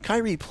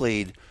 Kyrie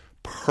played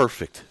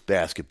perfect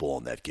basketball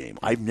in that game.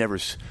 I've never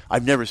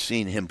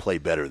seen him play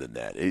better than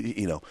that.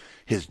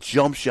 His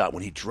jump shot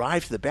when he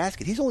drives to the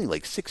basket, he's only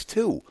like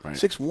 6'2",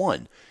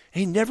 6'1".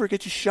 He never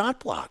gets his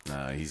shot blocked.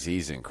 No,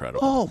 he's incredible.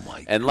 Oh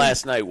my! And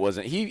last night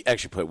he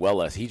actually played well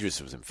last. He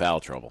just was in foul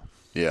trouble.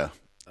 Yeah,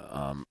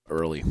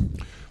 early.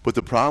 But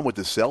the problem with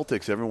the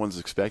Celtics, everyone's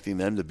expecting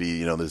them to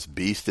be this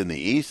beast in the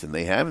East, and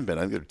they haven't been.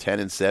 I think they're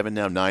 10-7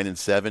 now,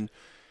 9-7.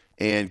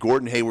 And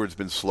Gordon Hayward's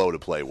been slow to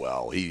play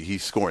well.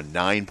 He's scoring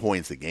 9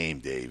 points a game,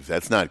 Dave.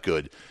 That's not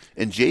good.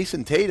 And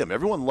Jason Tatum,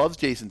 everyone loves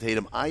Jason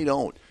Tatum. I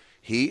don't.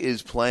 He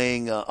is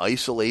playing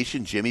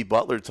isolation Jimmy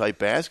Butler-type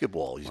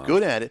basketball. He's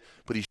good at it,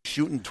 but he's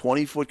shooting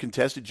 20-foot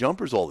contested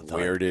jumpers all the time.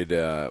 Where did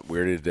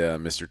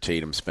Mr.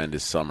 Tatum spend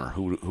his summer?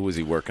 Who was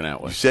he working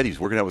out with? You said he was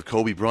working out with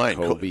Kobe Bryant.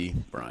 Kobe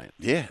Bryant.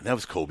 Yeah, that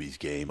was Kobe's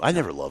game. I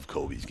never loved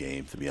Kobe's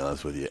game, to be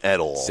honest with you, at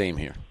all. Same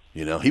here.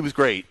 He was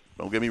great.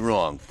 Don't get me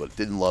wrong, but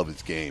didn't love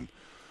his game.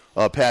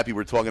 Pappy,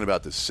 we're talking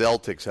about the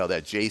Celtics, how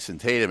that Jason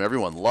Tatum,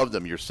 everyone loved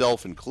him,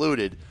 yourself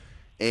included.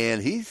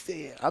 And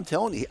I'm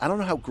telling you, I don't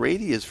know how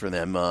great he is for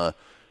them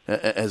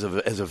as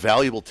a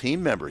valuable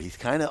team member. He's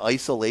kind of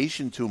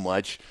isolation too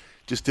much,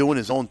 just doing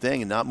his own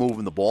thing and not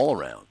moving the ball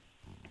around.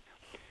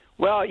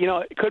 Well,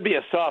 it could be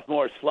a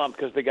sophomore slump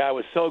because the guy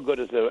was so good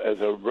as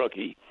a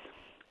rookie.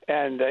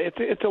 And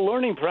it's a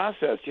learning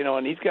process,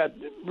 and he's got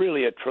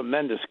really a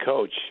tremendous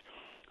coach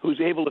who's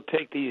able to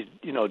take these,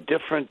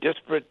 different,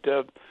 disparate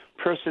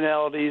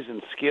personalities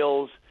and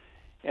skills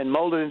and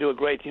mold it into a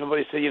great team.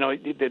 Everybody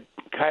said, that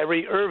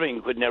Kyrie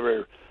Irving would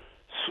never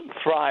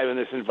thrive in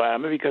this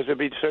environment because there'd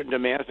be certain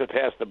demands to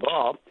pass the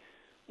ball.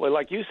 Well,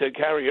 like you said,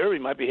 Kyrie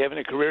Irving might be having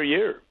a career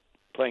year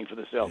playing for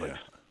the Celtics.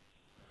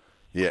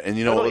 Yeah, and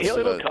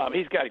he'll come.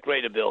 He's got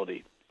great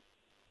ability.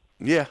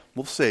 Yeah,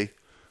 we'll see.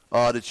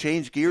 To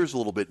change gears a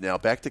little bit now,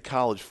 back to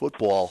college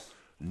football.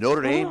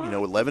 Notre Dame,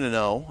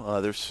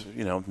 11-0.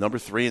 They're number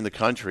 3 in the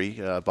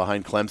country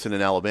behind Clemson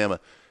and Alabama.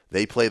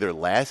 They play their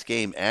last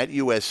game at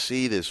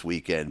USC this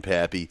weekend,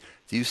 Pappy.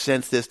 Do you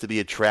sense this to be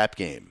a trap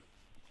game?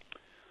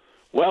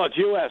 Well, it's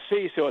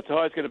USC, so it's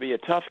always going to be a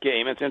tough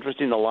game. It's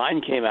interesting. The line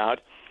came out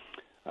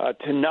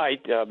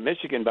tonight.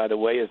 Michigan, by the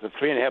way, is the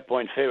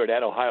 3.5-point favorite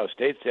at Ohio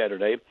State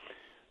Saturday.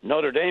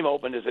 Notre Dame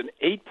opened as an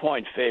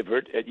 8-point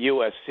favorite at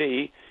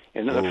USC,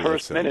 and in the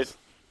first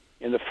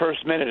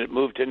minute, it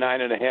moved to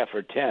 9.5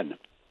 or 10.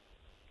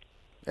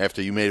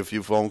 After you made a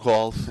few phone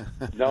calls?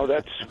 No,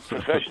 that's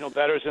professional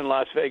bettors in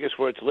Las Vegas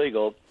where it's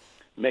legal,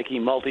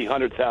 making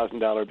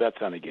 $100,000 bets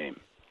on a game.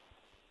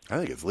 I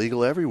think it's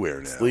legal everywhere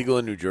now. It's legal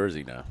in New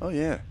Jersey now. Oh,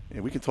 yeah.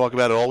 We can talk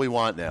about it all we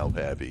want now,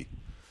 Pappy.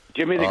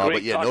 Jimmy the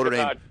Greek talked Notre Dame.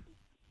 about,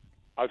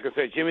 I was going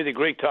to say, Jimmy the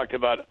Greek talked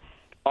about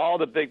all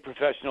the big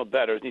professional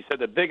bettors, and he said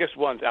the biggest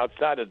ones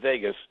outside of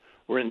Vegas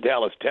were in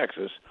Dallas,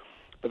 Texas,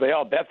 but they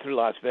all bet through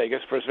Las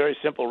Vegas for a very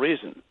simple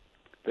reason.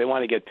 They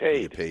want to get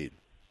paid.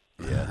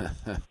 Yeah.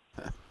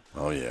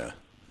 Oh, yeah.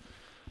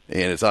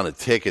 And it's on a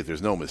ticket.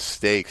 There's no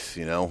mistakes,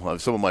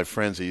 Some of my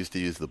friends who used to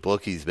use the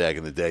bookies back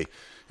in the day,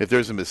 if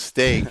there's a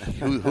mistake,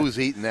 who's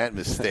eating that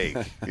mistake,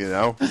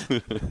 Yeah,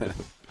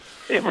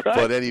 right.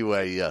 But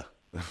anyway,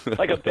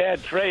 like a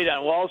bad trade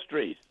on Wall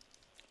Street.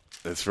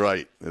 That's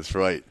right.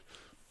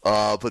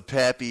 But,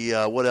 Pappy,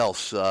 what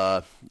else?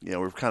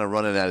 We're kind of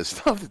running out of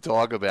stuff to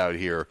talk about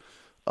here.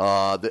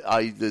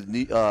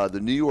 The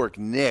New York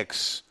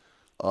Knicks,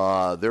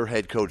 their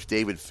head coach,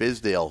 David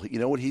Fizdale, you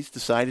know what he's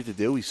decided to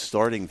do? He's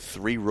starting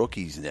 3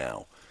 rookies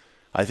now.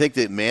 I think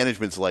that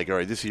management's like, all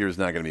right, this year is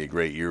not going to be a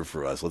great year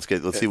for us. Let's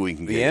see what we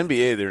can get. The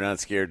NBA, they're not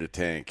scared to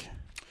tank.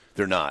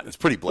 They're not. It's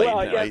pretty blatant.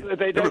 Well, yes,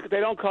 they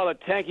don't call it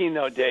tanking,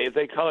 though, Dave.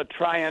 They call it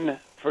trying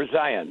for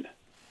Zion.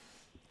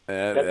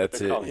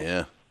 That's it.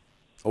 Yeah.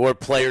 Or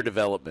player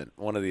development,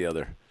 one or the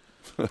other.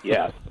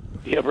 Yeah,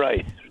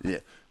 right. Yeah.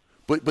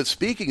 But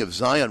speaking of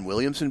Zion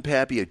Williamson,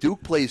 Pappy,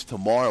 Duke plays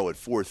tomorrow at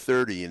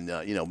 4:30,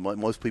 and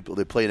most people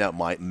they're playing out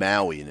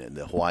Maui in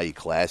the Hawaii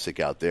Classic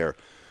out there.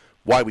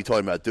 Why are we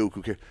talking about Duke?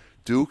 Who cares?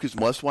 Duke is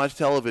must-watch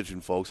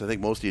television, folks. I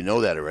think most of you know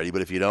that already,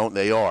 but if you don't,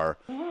 they are.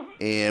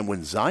 And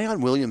when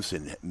Zion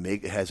Williamson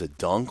has a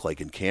dunk,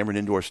 like in Cameron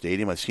Indoor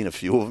Stadium, I've seen a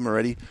few of them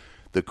already.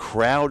 The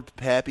crowd,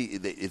 Pappy,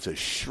 it's a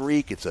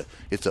shriek. It's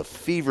a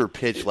fever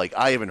pitch like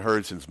I haven't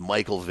heard since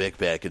Michael Vick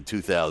back in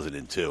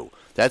 2002.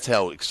 That's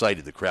how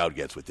excited the crowd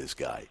gets with this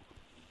guy.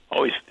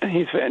 Oh,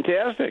 he's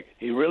fantastic.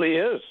 He really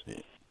is.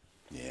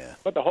 Yeah.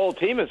 But the whole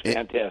team is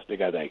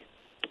fantastic, I think.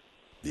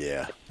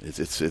 Yeah,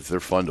 it's they're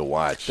fun to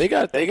watch. They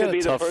could be a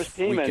the tough first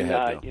team week in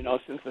ahead,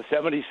 since the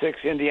 '76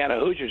 Indiana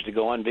Hoosiers to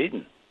go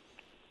unbeaten.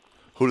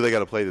 Who do they got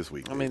to play this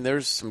week? I mean,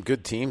 there's some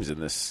good teams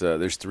in this.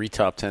 There's 3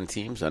 top 10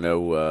 teams. I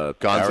know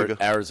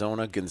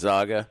Arizona,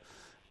 Gonzaga,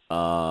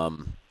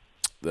 Auburn,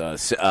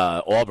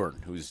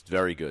 who's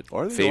very good.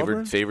 Are they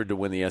Auburn? Favored to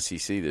win the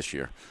SEC this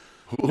year.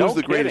 Who's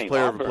the greatest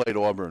player ever played at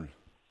Auburn?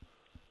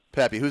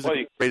 Pappy, who's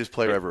the greatest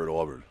player ever at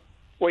Auburn?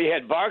 Well, you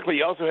had Barkley.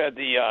 You also had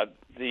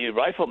the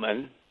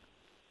rifleman,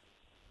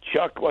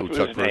 Chuck. What's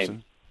his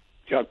name?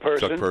 Chuck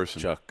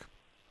Person.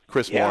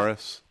 Chris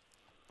Morris.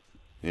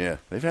 Yeah,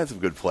 they've had some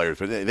good players,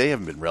 but they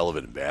haven't been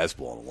relevant in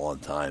basketball in a long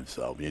time,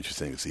 so it'll be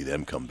interesting to see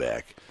them come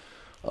back.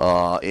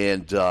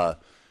 And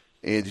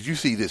did you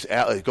see this,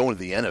 going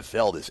to the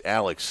NFL, this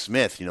Alex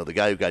Smith, the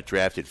guy who got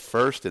drafted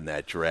first in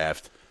that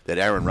draft, that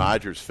Aaron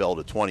Rodgers fell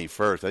to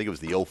 21st. I think it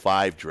was the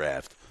 05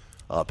 draft.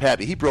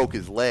 Pappy, he broke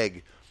his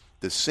leg.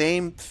 The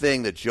same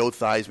thing that Joe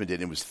Theismann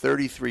did. It was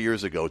 33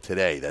 years ago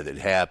today that it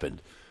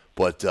happened.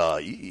 But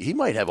he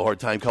might have a hard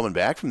time coming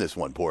back from this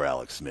one, poor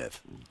Alex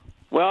Smith.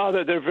 Well,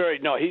 they're very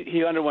 – no,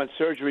 he underwent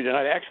surgery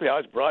tonight. Actually, I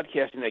was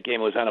broadcasting that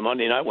game. It was on a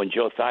Monday night when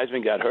Joe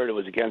Theismann got hurt. It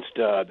was against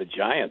the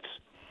Giants.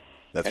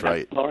 That's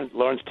right.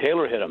 Lawrence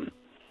Taylor hit him.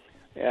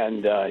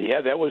 And,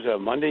 that was a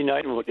Monday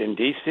night in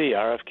D.C.,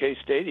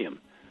 RFK Stadium.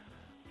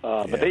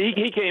 But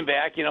he came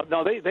back.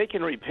 They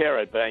can repair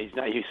it, but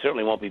he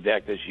certainly won't be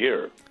back this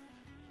year.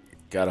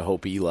 Gotta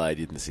hope Eli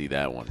didn't see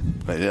that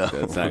one. I know.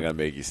 That's not gonna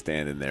make you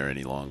stand in there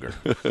any longer.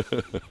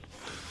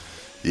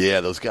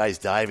 Yeah, those guys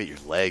dive at your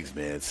legs,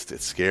 man.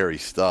 It's scary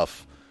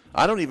stuff.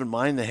 I don't even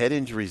mind the head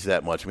injuries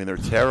that much. I mean, they're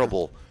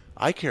terrible.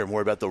 I care more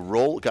about the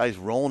guys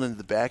rolling into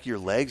the back of your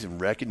legs and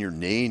wrecking your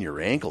knee and your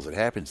ankles. It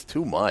happens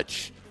too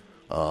much.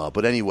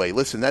 But anyway,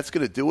 listen, that's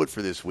going to do it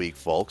for this week,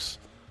 folks.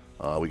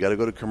 We got to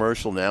go to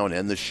commercial now and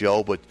end the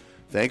show. But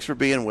thanks for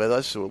being with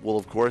us. We'll,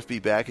 of course, be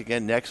back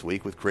again next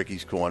week with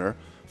Cricky's Corner,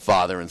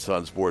 Father and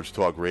Son Sports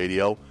Talk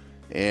Radio.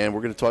 And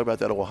we're going to talk about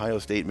that Ohio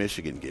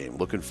State-Michigan game.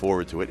 Looking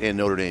forward to it. And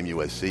Notre Dame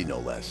USC, no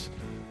less.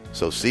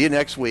 So see you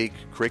next week.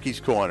 Cricky's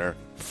Corner,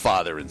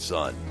 Father and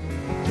Son.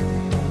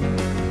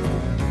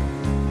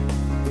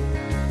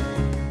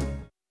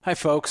 Hi,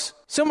 folks.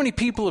 So many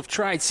people have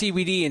tried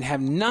CBD and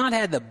have not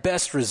had the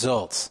best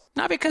results.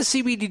 Not because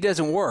CBD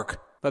doesn't work,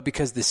 but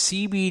because the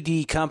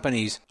CBD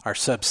companies are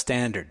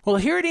substandard. Well,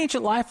 here at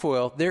Ancient Life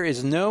Oil, there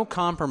is no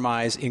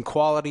compromise in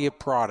quality of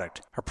product.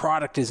 Our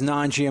product is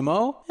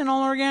non-GMO and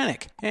all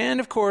organic.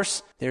 And, of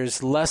course,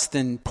 there's less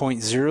than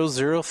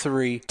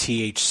 0.003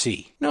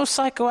 THC. No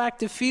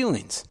psychoactive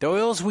feelings. The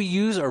oils we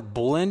use are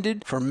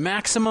blended for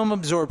maximum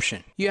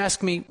absorption. You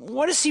ask me,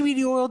 what does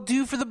CBD oil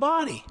do for the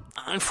body?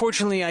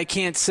 Unfortunately, I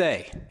can't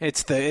say.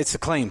 It's the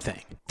claim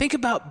thing. Think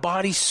about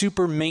body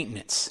super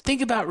maintenance.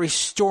 Think about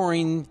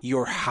restoring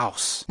your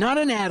house. Not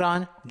an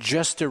add-on,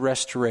 just a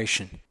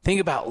restoration. Think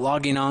about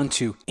logging on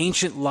to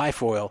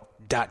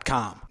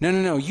ancientlifeoil.com.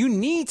 No. You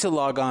need to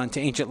log on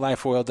to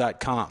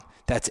ancientlifeoil.com.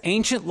 That's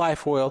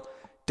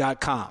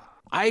ancientlifeoil.com.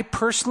 I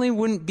personally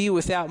wouldn't be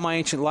without my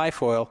Ancient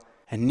Life Oil,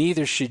 and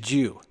neither should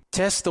you.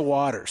 Test the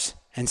waters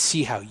and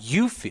see how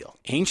you feel.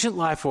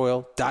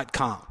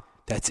 ancientlifeoil.com.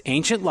 That's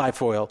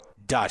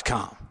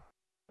ancientlifeoil.com.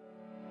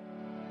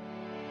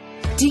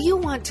 Do you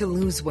want to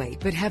lose weight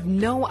but have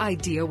no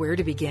idea where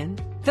to begin?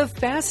 The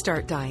Fast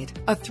Start Diet,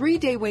 a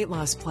 3-day weight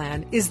loss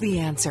plan, is the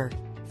answer.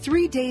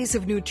 3 days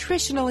of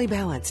nutritionally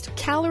balanced,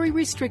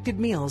 calorie-restricted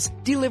meals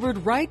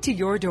delivered right to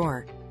your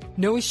door.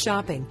 No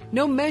shopping,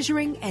 no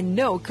measuring, and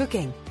no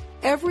cooking.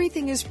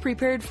 Everything is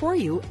prepared for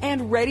you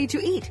and ready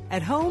to eat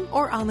at home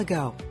or on the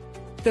go.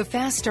 The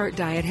Fast Start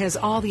Diet has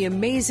all the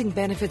amazing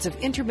benefits of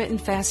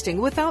intermittent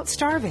fasting without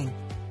starving.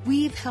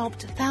 We've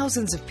helped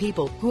thousands of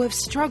people who have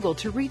struggled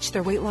to reach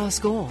their weight loss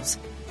goals.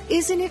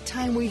 Isn't it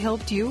time we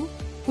helped you?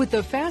 With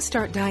the Fast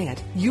Start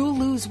Diet, you'll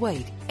lose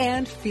weight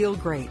and feel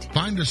great.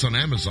 Find us on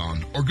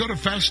Amazon or go to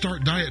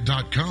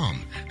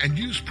faststartdiet.com and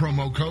use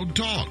promo code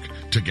TALK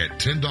to get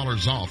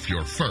 $10 off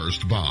your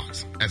first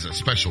box. As a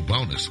special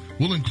bonus,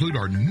 we'll include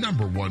our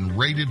 #1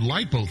 rated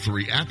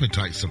Lipo3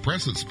 appetite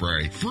suppressant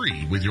spray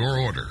free with your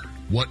order.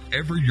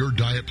 Whatever your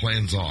diet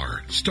plans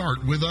are,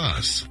 start with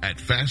us at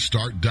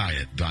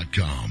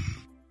faststartdiet.com.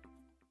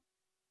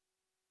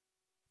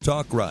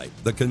 Talk Right,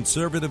 the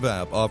conservative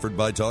app offered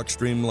by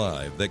TalkStream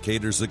Live that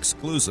caters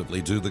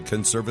exclusively to the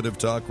conservative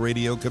talk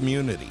radio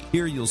community.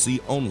 Here you'll see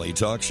only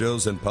talk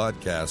shows and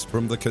podcasts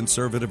from the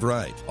conservative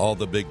right. All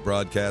the big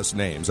broadcast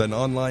names and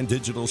online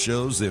digital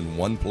shows in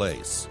one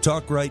place.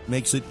 Talk Right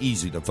makes it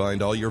easy to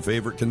find all your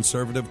favorite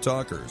conservative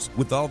talkers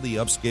with all the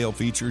upscale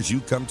features you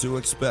come to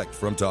expect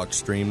from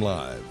TalkStream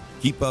Live.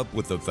 Keep up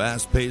with the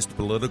fast-paced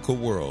political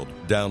world.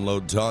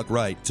 Download Talk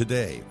Right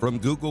today from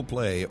Google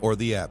Play or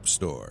the App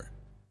Store.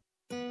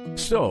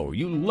 So,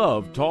 you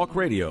love talk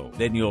radio?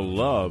 Then you'll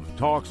love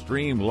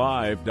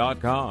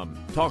TalkStreamLive.com.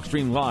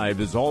 TalkStream Live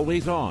is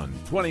always on,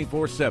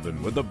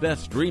 24/7 with the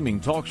best streaming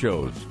talk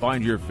shows.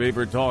 Find your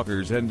favorite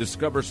talkers and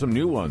discover some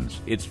new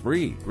ones. It's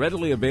free,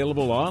 readily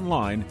available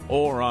online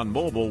or on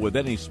mobile with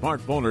any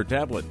smartphone or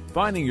tablet.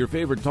 Finding your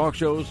favorite talk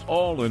shows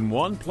all in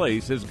one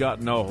place has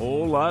gotten a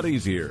whole lot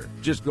easier.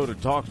 Just go to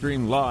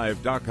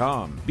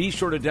TalkStreamLive.com. Be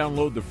sure to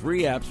download the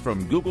free apps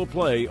from Google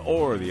Play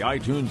or the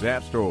iTunes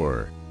App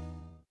Store.